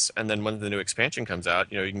pace, and then when the new expansion comes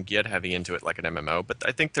out, you can get heavy into it like an MMO. But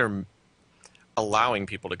I think they're allowing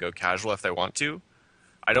people to go casual if they want to.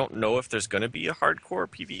 I don't know if there's going to be a hardcore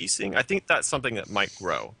PvE scene. I think that's something that might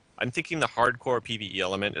grow. I'm thinking the hardcore PvE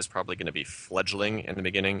element is probably going to be fledgling in the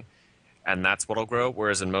beginning, and that's what'll grow.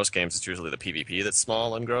 Whereas in most games, it's usually the PvP that's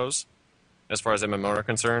small and grows, as far as MMO are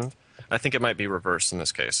concerned. I think it might be reversed in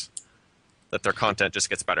this case. that their content just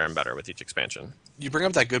gets better and better with each expansion. You bring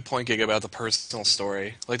up that good point, Gig, about the personal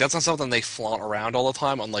story. Like, that's not something they flaunt around all the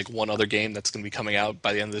time, unlike one other game that's going to be coming out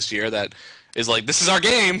by the end of this year that is like, this is our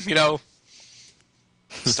game, you know.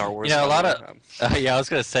 Star Wars. Yeah, a lot of yeah, I was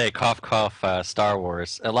gonna say cough cough Star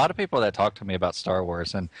Wars. A lot of people that talk to me about Star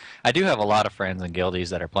Wars, and I do have a lot of friends and guildies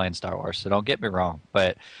that are playing Star Wars. So don't get me wrong,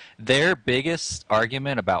 but their biggest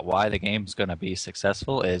argument about why the game's gonna be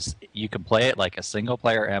successful is you can play it like a single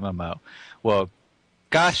player MMO. Well,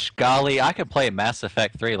 gosh golly, I could play Mass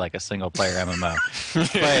Effect 3 like a single player MMO.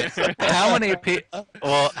 But how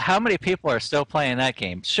many people are still playing that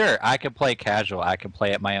game? Sure, I can play casual, I can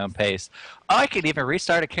play at my own pace. I could even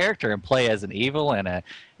restart a character and play as an evil and a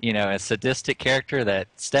sadistic character that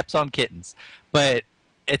steps on kittens. But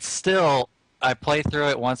it's still, I play through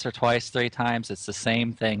it once or twice, 3 times. It's the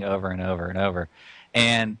same thing over and over and over.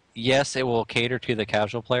 And yes, it will cater to the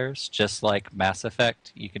casual players, just like Mass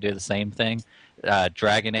Effect. You can do the same thing.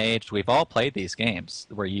 Dragon Age, we've all played these games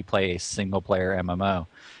where you play a single-player MMO.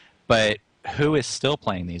 But who is still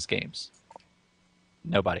playing these games?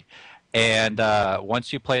 Nobody. And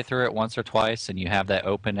once you play through it once or twice and you have that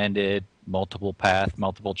open-ended, multiple path,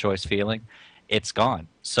 multiple choice feeling, it's gone.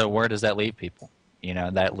 So where does that leave people? You know,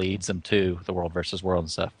 that leads them to the world versus world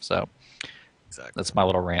and stuff. So Exactly. that's my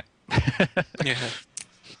little rant. Yeah.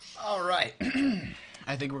 All right.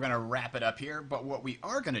 I think we're going to wrap it up here, but what we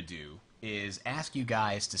are going to do is ask you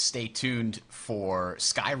guys to stay tuned for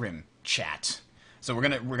Skyrim chat. So we're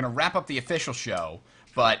gonna wrap up the official show,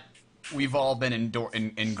 but we've all been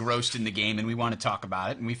engrossed in the game, and we want to talk about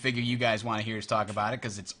it, and we figure you guys want to hear us talk about it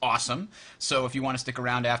because it's awesome. So if you want to stick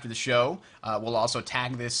around after the show, we'll also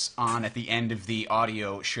tag this on at the end of the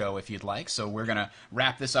audio show if you'd like. So we're going to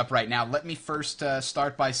wrap this up right now. Let me first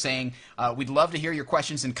start by saying we'd love to hear your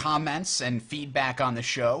questions and comments and feedback on the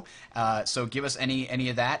show. So give us any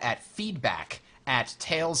of that at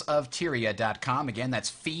feedback@talesoftyria.com. Again, that's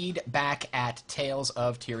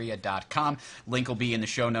feedback@talesoftyria.com. Link will be in the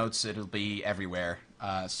show notes. It'll be everywhere.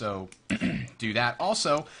 So do that.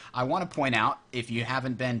 Also, I want to point out, if you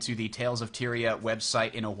haven't been to the Tales of Tyria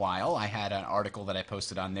website in a while, I had an article that I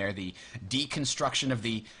posted on there, the deconstruction of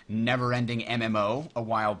the never-ending MMO a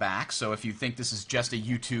while back. So if you think this is just a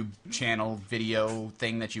YouTube channel video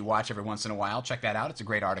thing that you watch every once in a while, check that out. It's a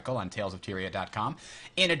great article on talesoftyria.com.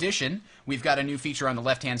 In addition, we've got a new feature on the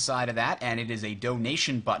left-hand side of that, and it is a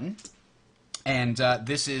donation button. And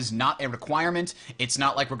this is not a requirement. It's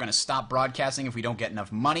not like we're going to stop broadcasting if we don't get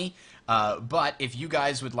enough money. But if you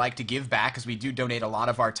guys would like to give back, because we do donate a lot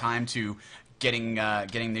of our time to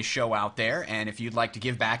getting this show out there, and if you'd like to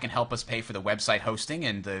give back and help us pay for the website hosting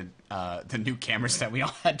and the new cameras that we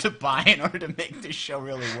all had to buy in order to make this show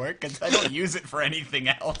really work, because I don't use it for anything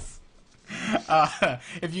else.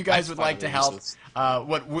 If you guys would like to help,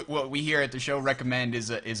 what we here at the show recommend is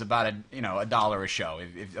about $1 a show.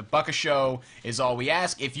 If $1 a show is all we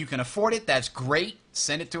ask. If you can afford it, that's great.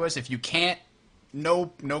 Send it to us. If you can't, no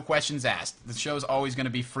questions asked. The show's always going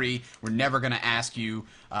to be free. We're never going to ask you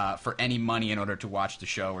for any money in order to watch the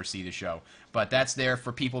show or see the show. But that's there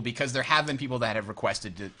for people because there have been people that have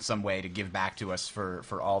requested some way to give back to us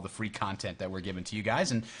for all the free content that we're giving to you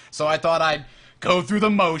guys. And so I thought I'd go through the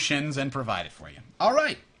motions and provide it for you. All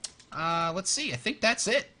right. Let's see. I think that's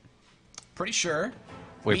it. Pretty sure.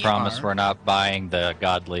 We promise we're not buying the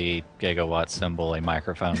godly gigawatt symbol, a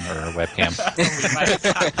microphone, or a webcam.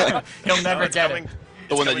 He'll never get it.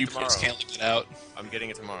 The one that you can't leave it out. I'm getting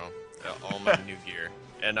it tomorrow. All my new gear.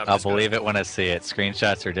 And I'll believe it when I see it.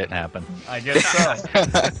 Screenshots or didn't happen. I guess so.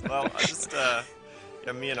 Well,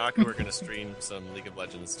 me and Aku are going to stream some League of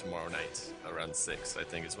Legends tomorrow night around 6, I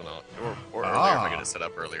think is when I'll... Or earlier if I get it set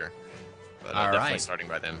up earlier. But All definitely right. starting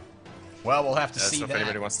by then. Well, we'll have to see so that. if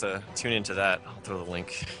anybody wants to tune into that, I'll throw the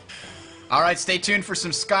link. All right, stay tuned for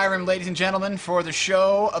some Skyrim, ladies and gentlemen, for the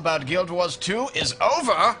show about Guild Wars 2 is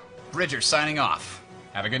over. Bridger signing off.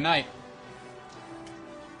 Have a good night.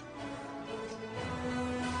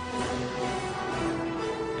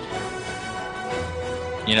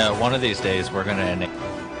 You know, one of these days we're going to...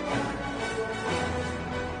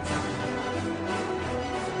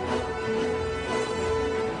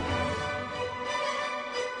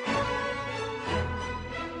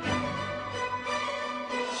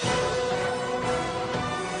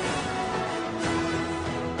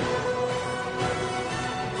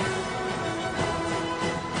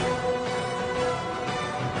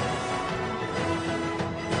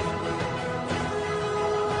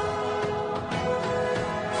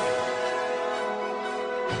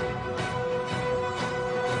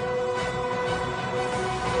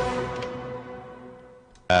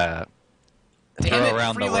 Damn it,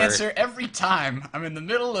 around the freelancer, word. every time I'm in the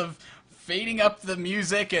middle of fading up the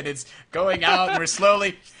music, and it's going out, and we're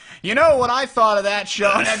slowly... You know what I thought of that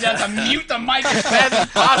show? And I just have to mute the mic as fast as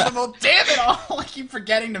possible. Damn it all! I keep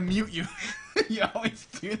forgetting to mute you. You always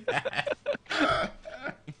do that.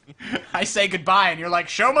 I say goodbye, and you're like,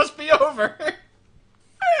 show must be over.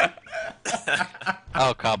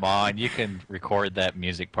 Oh, come on. You can record that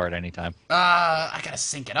music part anytime. I gotta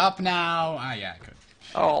sync it up now. Yeah, I could.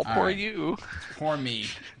 Oh, poor right. you. Poor me.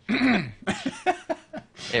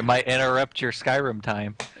 It might interrupt your Skyrim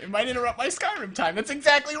time. It might interrupt my Skyrim time. That's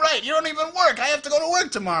exactly right. You don't even work. I have to go to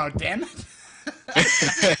work tomorrow, damn it.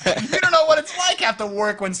 You don't know what it's like after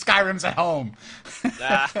work when Skyrim's at home.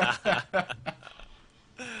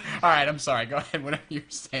 All right, I'm sorry. Go ahead. Whatever you were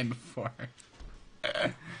saying before.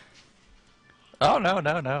 Oh, no.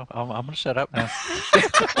 I'm going to shut up now.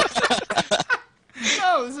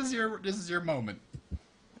 No, this is your moment.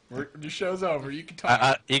 The show's over. You can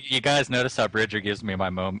talk. You guys notice how Bridger gives me my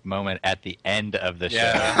moment at the end of the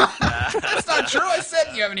show. That's not true. I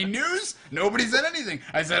said, you have any news? Nobody said anything.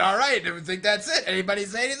 I said, all right, I think that's it. Anybody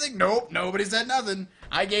say anything? Nope, nobody said nothing.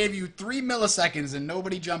 I gave you 3 milliseconds and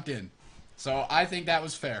nobody jumped in. So I think that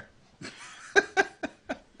was fair.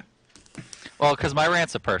 Well, because my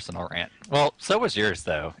rant's a personal rant. Well, so was yours,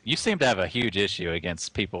 though. You seem to have a huge issue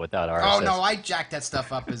against people without RSS. Oh no, I jacked that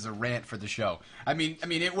stuff up as a rant for the show. I mean,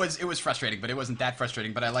 it was frustrating, but it wasn't that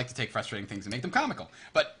frustrating. But I like to take frustrating things and make them comical.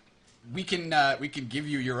 But we can give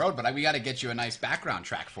you your own, but we got to get you a nice background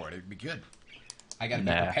track for it. It'd be good. I got to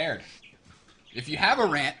be prepared. If you have a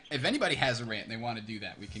rant, if anybody has a rant and they want to do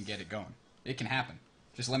that, we can get it going. It can happen.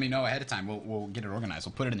 Just let me know ahead of time. We'll get it organized.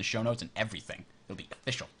 We'll put it in the show notes and everything. It'll be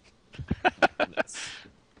official.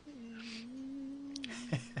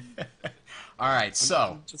 All right,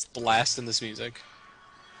 so just blasting this music.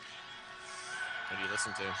 What do you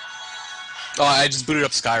listen to? Oh, I just booted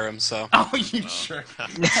up Skyrim, so. Oh, you sure?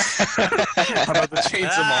 I'm about to change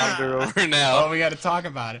the monitor over now. Oh, we got to talk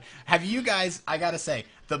about it. Have you guys? I gotta say,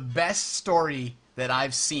 the best story that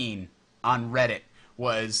I've seen on Reddit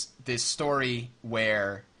was this story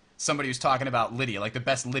where somebody was talking about Lydia, like the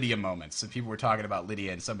best Lydia moments. So people were talking about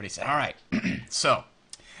Lydia, and somebody said, all right, so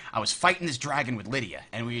I was fighting this dragon with Lydia,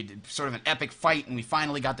 and we did sort of an epic fight, and we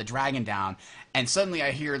finally got the dragon down, and suddenly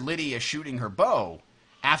I hear Lydia shooting her bow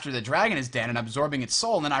after the dragon is dead and absorbing its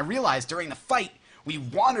soul, and then I realized during the fight we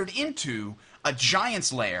wandered into a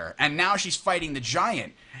giant's lair, and now she's fighting the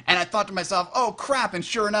giant. And I thought to myself, oh crap, and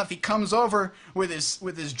sure enough, he comes over with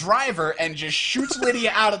his driver and just shoots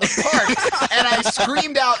Lydia out of the park. And I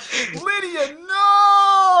screamed out, Lydia,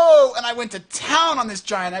 no! And I went to town on this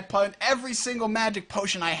giant. I put in every single magic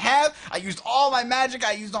potion I have. I used all my magic.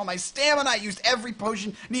 I used all my stamina. I used every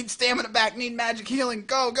potion. Need stamina back. Need magic healing.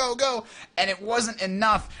 Go, go, go. And it wasn't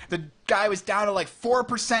enough. The guy was down to like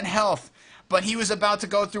 4% health. But he was about to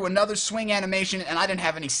go through another swing animation, and I didn't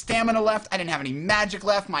have any stamina left. I didn't have any magic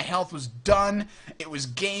left. My health was done. It was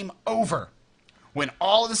game over. When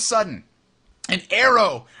all of a sudden, an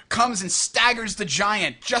arrow comes and staggers the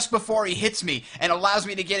giant just before he hits me and allows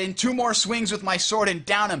me to get in 2 more swings with my sword and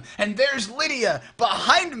down him. And there's Lydia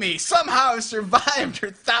behind me, somehow survived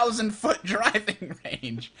her 1,000-foot driving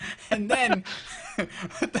range. And then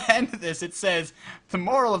at the end of this, it says, the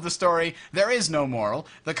moral of the story, there is no moral.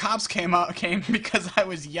 The cops came because I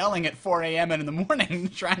was yelling at 4 a.m. in the morning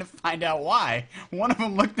trying to find out why. One of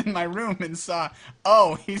them looked in my room and saw,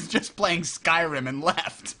 oh, he's just playing Skyrim and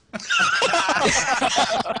left. It's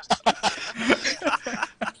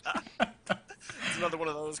another one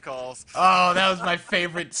of those calls. Oh, that was my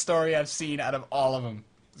favorite story I've seen out of all of them.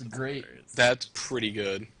 It's great. That's pretty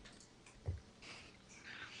good.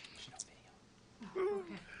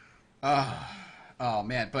 Oh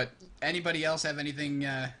man, but anybody else have anything?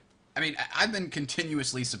 I mean, I've been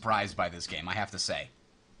continuously surprised by this game, I have to say.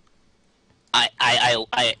 I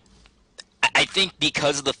think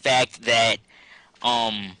because of the fact that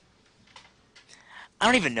I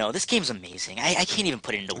don't even know. This game's amazing. I can't even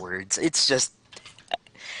put it into words. It's just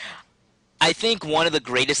I think one of the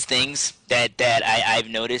greatest things that I've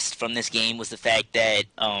noticed from this game was the fact that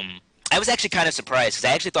I was actually kind of surprised because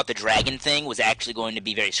I actually thought the dragon thing was actually going to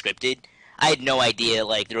be very scripted. I had no idea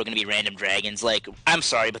like there were going to be random dragons. Like, I'm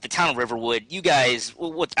sorry, but the town of Riverwood, you guys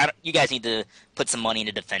need to put some money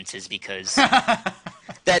into defenses because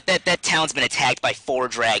that town's been attacked by 4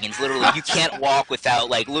 dragons. Literally, you can't walk without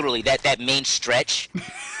like literally that main stretch,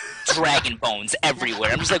 dragon bones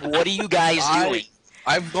everywhere. I'm just like, what are you guys doing?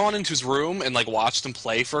 I've gone into his room and like watched him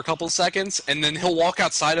play for a couple of seconds, and then he'll walk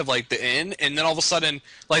outside of like the inn, and then all of a sudden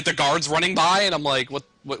like the guard's running by, and I'm like, what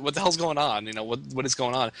the hell's going on? You know, what is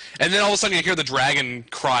going on? And then all of a sudden you hear the dragon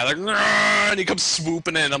cry like, "Rrrr," and he comes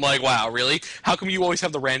swooping in. I'm like, wow, really? How come you always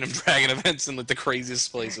have the random dragon events in like the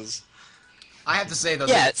craziest places? I have to say though.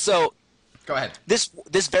 Yeah, so Go ahead. this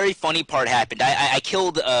very funny part happened. I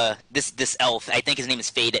killed this elf. I think his name is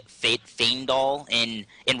Faendal in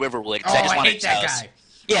Riverwood. 'Cause I just I wanted hate his that house. guy.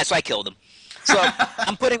 Yeah, so I killed him. So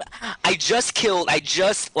I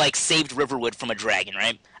just like saved Riverwood from a dragon,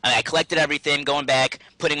 right? I collected everything, going back,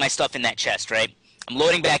 putting my stuff in that chest, right? I'm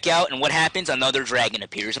loading back out, and what happens? Another dragon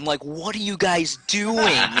appears. I'm like, what are you guys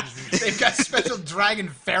doing? They've got special dragon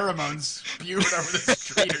pheromones spewed over the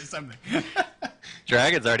street or something.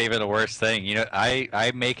 Dragons aren't even the worst thing. You know,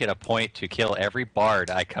 I make it a point to kill every bard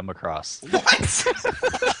I come across. What?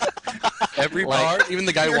 Every Like, bard, even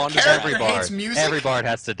the guy who your wanders character out. Every hates bard. music? Every bard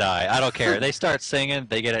has to die. I don't care. They start singing,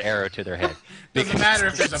 they get an arrow to their head. Doesn't matter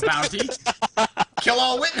if there's a bounty. Kill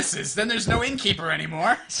all witnesses. Then there's no innkeeper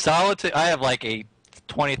anymore. Solitude. I have like a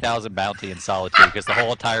 20,000 bounty in Solitude because the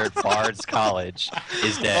whole entire Bard's College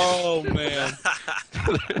is dead. Oh man.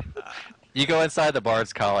 You go inside the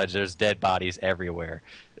Bard's College, there's dead bodies everywhere,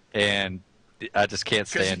 and I just can't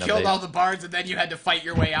Because you stand them. killed all the bards and then you had to fight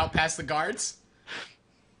your way out past the guards.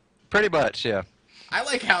 Pretty much, yeah. I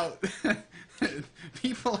like how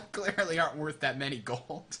people clearly aren't worth that many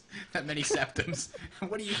gold, that many septums.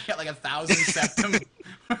 What do you get, like 1,000 septum?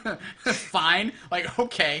 Fine. Like,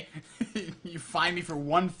 okay, you fine me for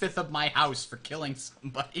 1/5 of my house for killing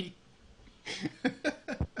somebody.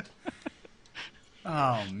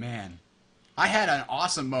 Oh, man. I had an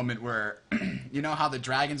awesome moment where, you know how the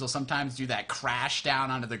dragons will sometimes do that crash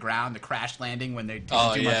down onto the ground, the crash landing when they do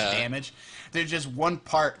too much damage? There's just one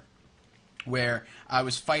part where I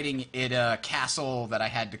was fighting at a castle that I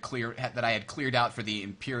had to clear, that I had cleared out for the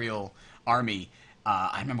Imperial Army.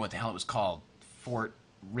 I remember what the hell it was called. Fort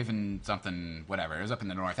Riven something, whatever. It was up in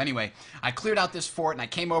the north. Anyway, I cleared out this fort, and I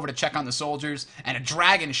came over to check on the soldiers, and a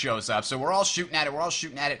dragon shows up. So we're all shooting at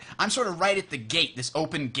it. I'm sort of right at the gate, this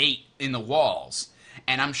open gate in the walls.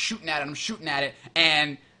 And I'm shooting at it,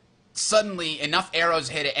 and suddenly enough arrows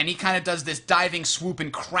hit it, and he kind of does this diving swoop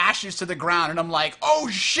and crashes to the ground. And I'm like, oh,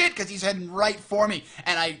 shit, because he's heading right for me.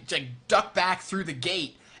 And I like, duck back through the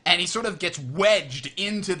gate, and he sort of gets wedged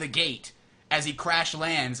into the gate as he crash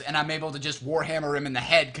lands, and I'm able to just warhammer him in the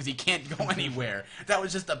head because he can't go anywhere. That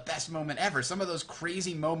was just the best moment ever. Some of those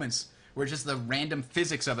crazy moments where just the random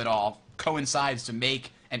physics of it all coincides to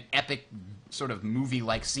make an epic sort of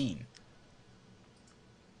movie-like scene.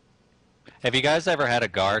 Have you guys ever had a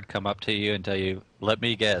guard come up to you and tell you, let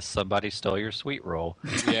me guess, somebody stole your sweet roll?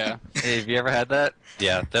 Yeah. Have you ever had that?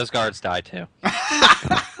 Yeah, those guards die too.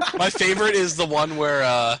 My favorite is the one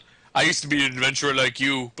where I used to be an adventurer like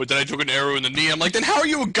you, but then I took an arrow in the knee. I'm like, then how are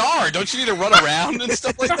you a guard? Don't you need to run around and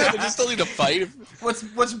stuff like that? Don't you still need to fight?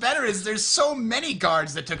 What's better is there's so many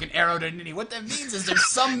guards that took an arrow to the knee. What that means is there's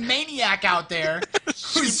some maniac out there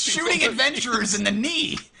who's shooting adventurers in the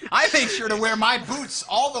knee. I make sure to wear my boots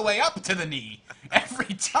all the way up to the knee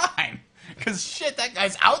every time. Because, shit, that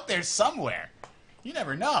guy's out there somewhere. You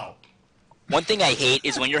never know. One thing I hate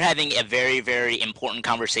is when you're having a very, very important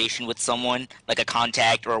conversation with someone, like a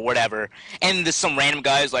contact or whatever, and there's some random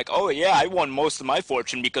guy who's like, oh yeah, I won most of my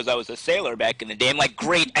fortune because I was a sailor back in the day. I'm like,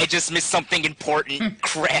 great, I just missed something important.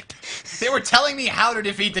 Crap. They were telling me how to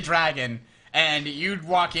defeat the dragon, and you'd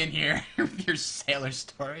walk in here with your sailor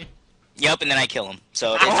story. Yep, and then I kill him.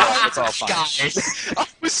 So it's all fine. Guys, I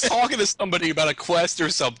was talking to somebody about a quest or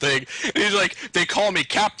something, and he's like, they call me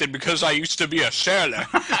captain because I used to be a sailor.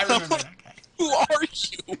 I remember that guy. Who are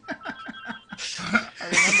you? I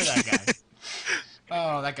remember that guy.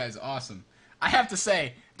 Oh, that guy's awesome. I have to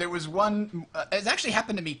say, there was one. It's actually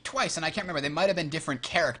happened to me twice, and I can't remember. They might have been different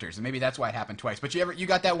characters, and maybe that's why it happened twice. But you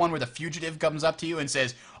got that one where the fugitive comes up to you and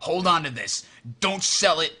says, "Hold on to this. Don't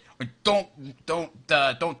sell it, or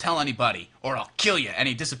don't tell anybody, or I'll kill you." And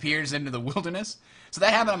he disappears into the wilderness. So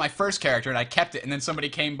that happened on my first character, and I kept it, and then somebody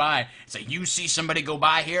came by and said, you see somebody go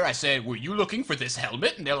by here? I said, were you looking for this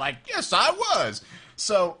helmet? And they're like, yes, I was.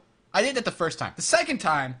 So I did that the first time. The second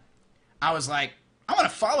time, I was like, I want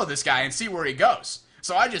to follow this guy and see where he goes.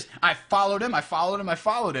 So I followed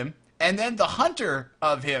him, and then the hunter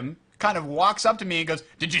of him kind of walks up to me and goes,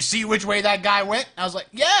 did you see which way that guy went? And I was like,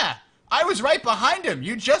 yeah, I was right behind him.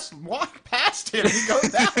 You just walked past him. He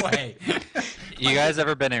goes that way. You guys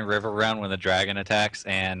ever been in River Round when the dragon attacks?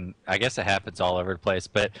 And I guess it happens all over the place,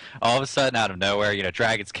 but all of a sudden, out of nowhere, you know,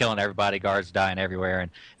 dragons killing everybody, guards dying everywhere, and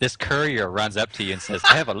this courier runs up to you and says,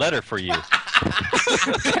 I have a letter for you.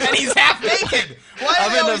 And he's half naked. Why are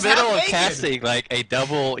I'm they in the always middle half of naked? casting like a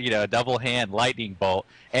double hand lightning bolt,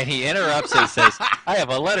 and he interrupts and says, "I have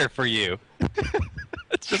a letter for you."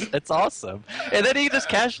 It's awesome. And then he just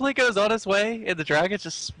casually goes on his way, and the dragon's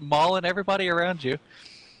just mauling everybody around you.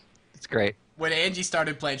 It's great. When Angie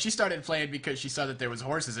started playing, she started playing because she saw that there was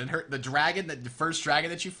horses, and the first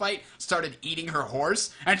dragon that you fight, started eating her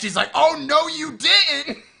horse, and she's like, "Oh no, you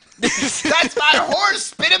didn't! That's my horse!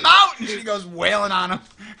 Spit him out!" And she goes wailing on him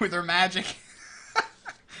with her magic.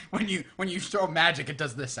 when you throw magic, it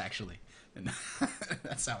does this actually, and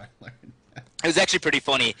that's how I learned. It was actually pretty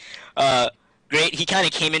funny. Great. He kind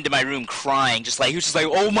of came into my room crying, he was just like,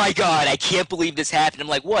 "Oh my god, I can't believe this happened." I'm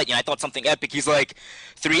like, "What?" I thought something epic. He's like,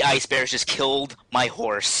 "3 ice bears just killed my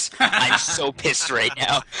horse. I'm so pissed right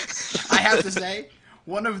now." I have to say,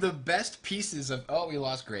 one of the best pieces of we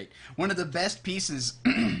lost Great. One of the best pieces,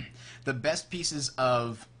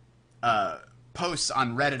 of posts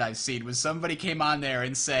on Reddit I've seen was somebody came on there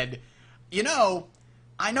and said,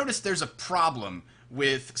 I noticed there's a problem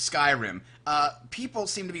with Skyrim. People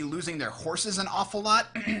seem to be losing their horses an awful lot.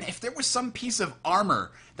 If there was some piece of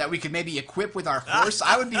armor that we could maybe equip with our horse,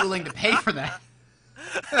 I would be willing to pay for that.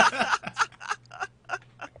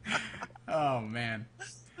 Oh, man.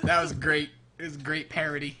 That was great. It was a great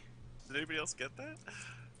parody. Did anybody else get that?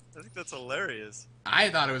 I think that's hilarious. I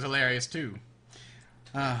thought it was hilarious, too.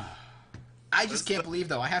 I just can't believe,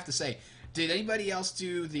 though, I have to say, did anybody else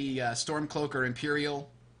do the Stormcloak or Imperial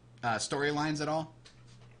storylines at all?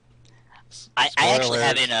 I actually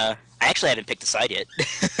haven't picked a side yet.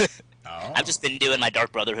 Oh. I've just been doing my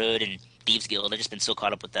Dark Brotherhood and Thieves Guild. I've just been so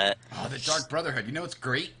caught up with that. Oh, the Dark Brotherhood. You know what's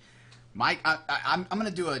great? I'm going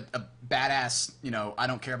to do a badass, I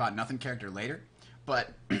don't care about nothing character later.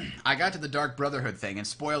 But I got to the Dark Brotherhood thing, and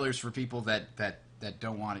spoilers for people that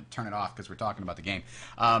don't want to turn it off because we're talking about the game.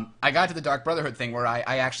 I got to the Dark Brotherhood thing where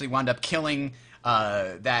I actually wound up killing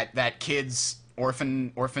that kid's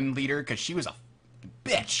orphan leader because she was a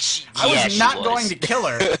bitch. I was not going to kill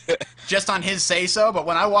her just on his say-so, but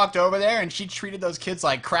when I walked over there and she treated those kids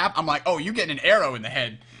like crap, I'm like, "Oh, you're getting an arrow in the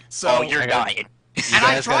head." So you're dying. You And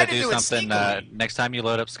I guys tried gotta to do do it something. sneakily. Next time you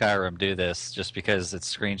load up Skyrim, do this just because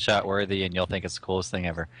it's screenshot worthy and you'll think it's the coolest thing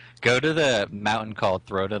ever. Go to the mountain called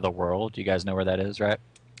Throat of the World. You guys know where that is, right?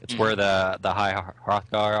 It's where the High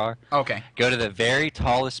Hrothgar are. Okay. Go to the very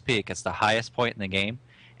tallest peak. It's the highest point in the game,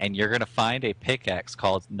 and you're gonna find a pickaxe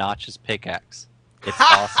called Notch's pickaxe. It's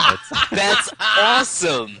awesome. That's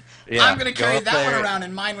awesome. Yeah, I'm going to carry up that one there. around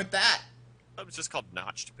in mine with that. That was just called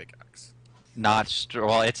Notched Pickaxe. Notched.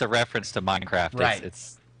 Well, it's a reference to Minecraft. Right.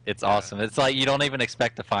 It's awesome. It's like you don't even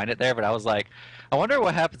expect to find it there, but I was like, I wonder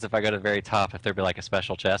what happens if I go to the very top, if there'd be like a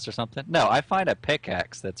special chest or something. No, I find a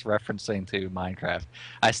pickaxe that's referencing to Minecraft.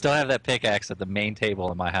 I still have that pickaxe at the main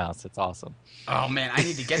table in my house. It's awesome. Oh, man, I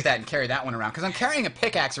need to get that and carry that one around because I'm carrying a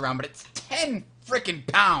pickaxe around, but it's 10 freaking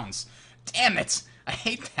pounds. Damn it. I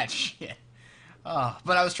hate that shit. Oh,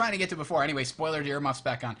 but I was trying to get to before. Anyway, spoiler, earmuffs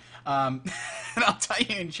back on. And I'll tell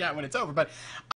you in chat when it's over. But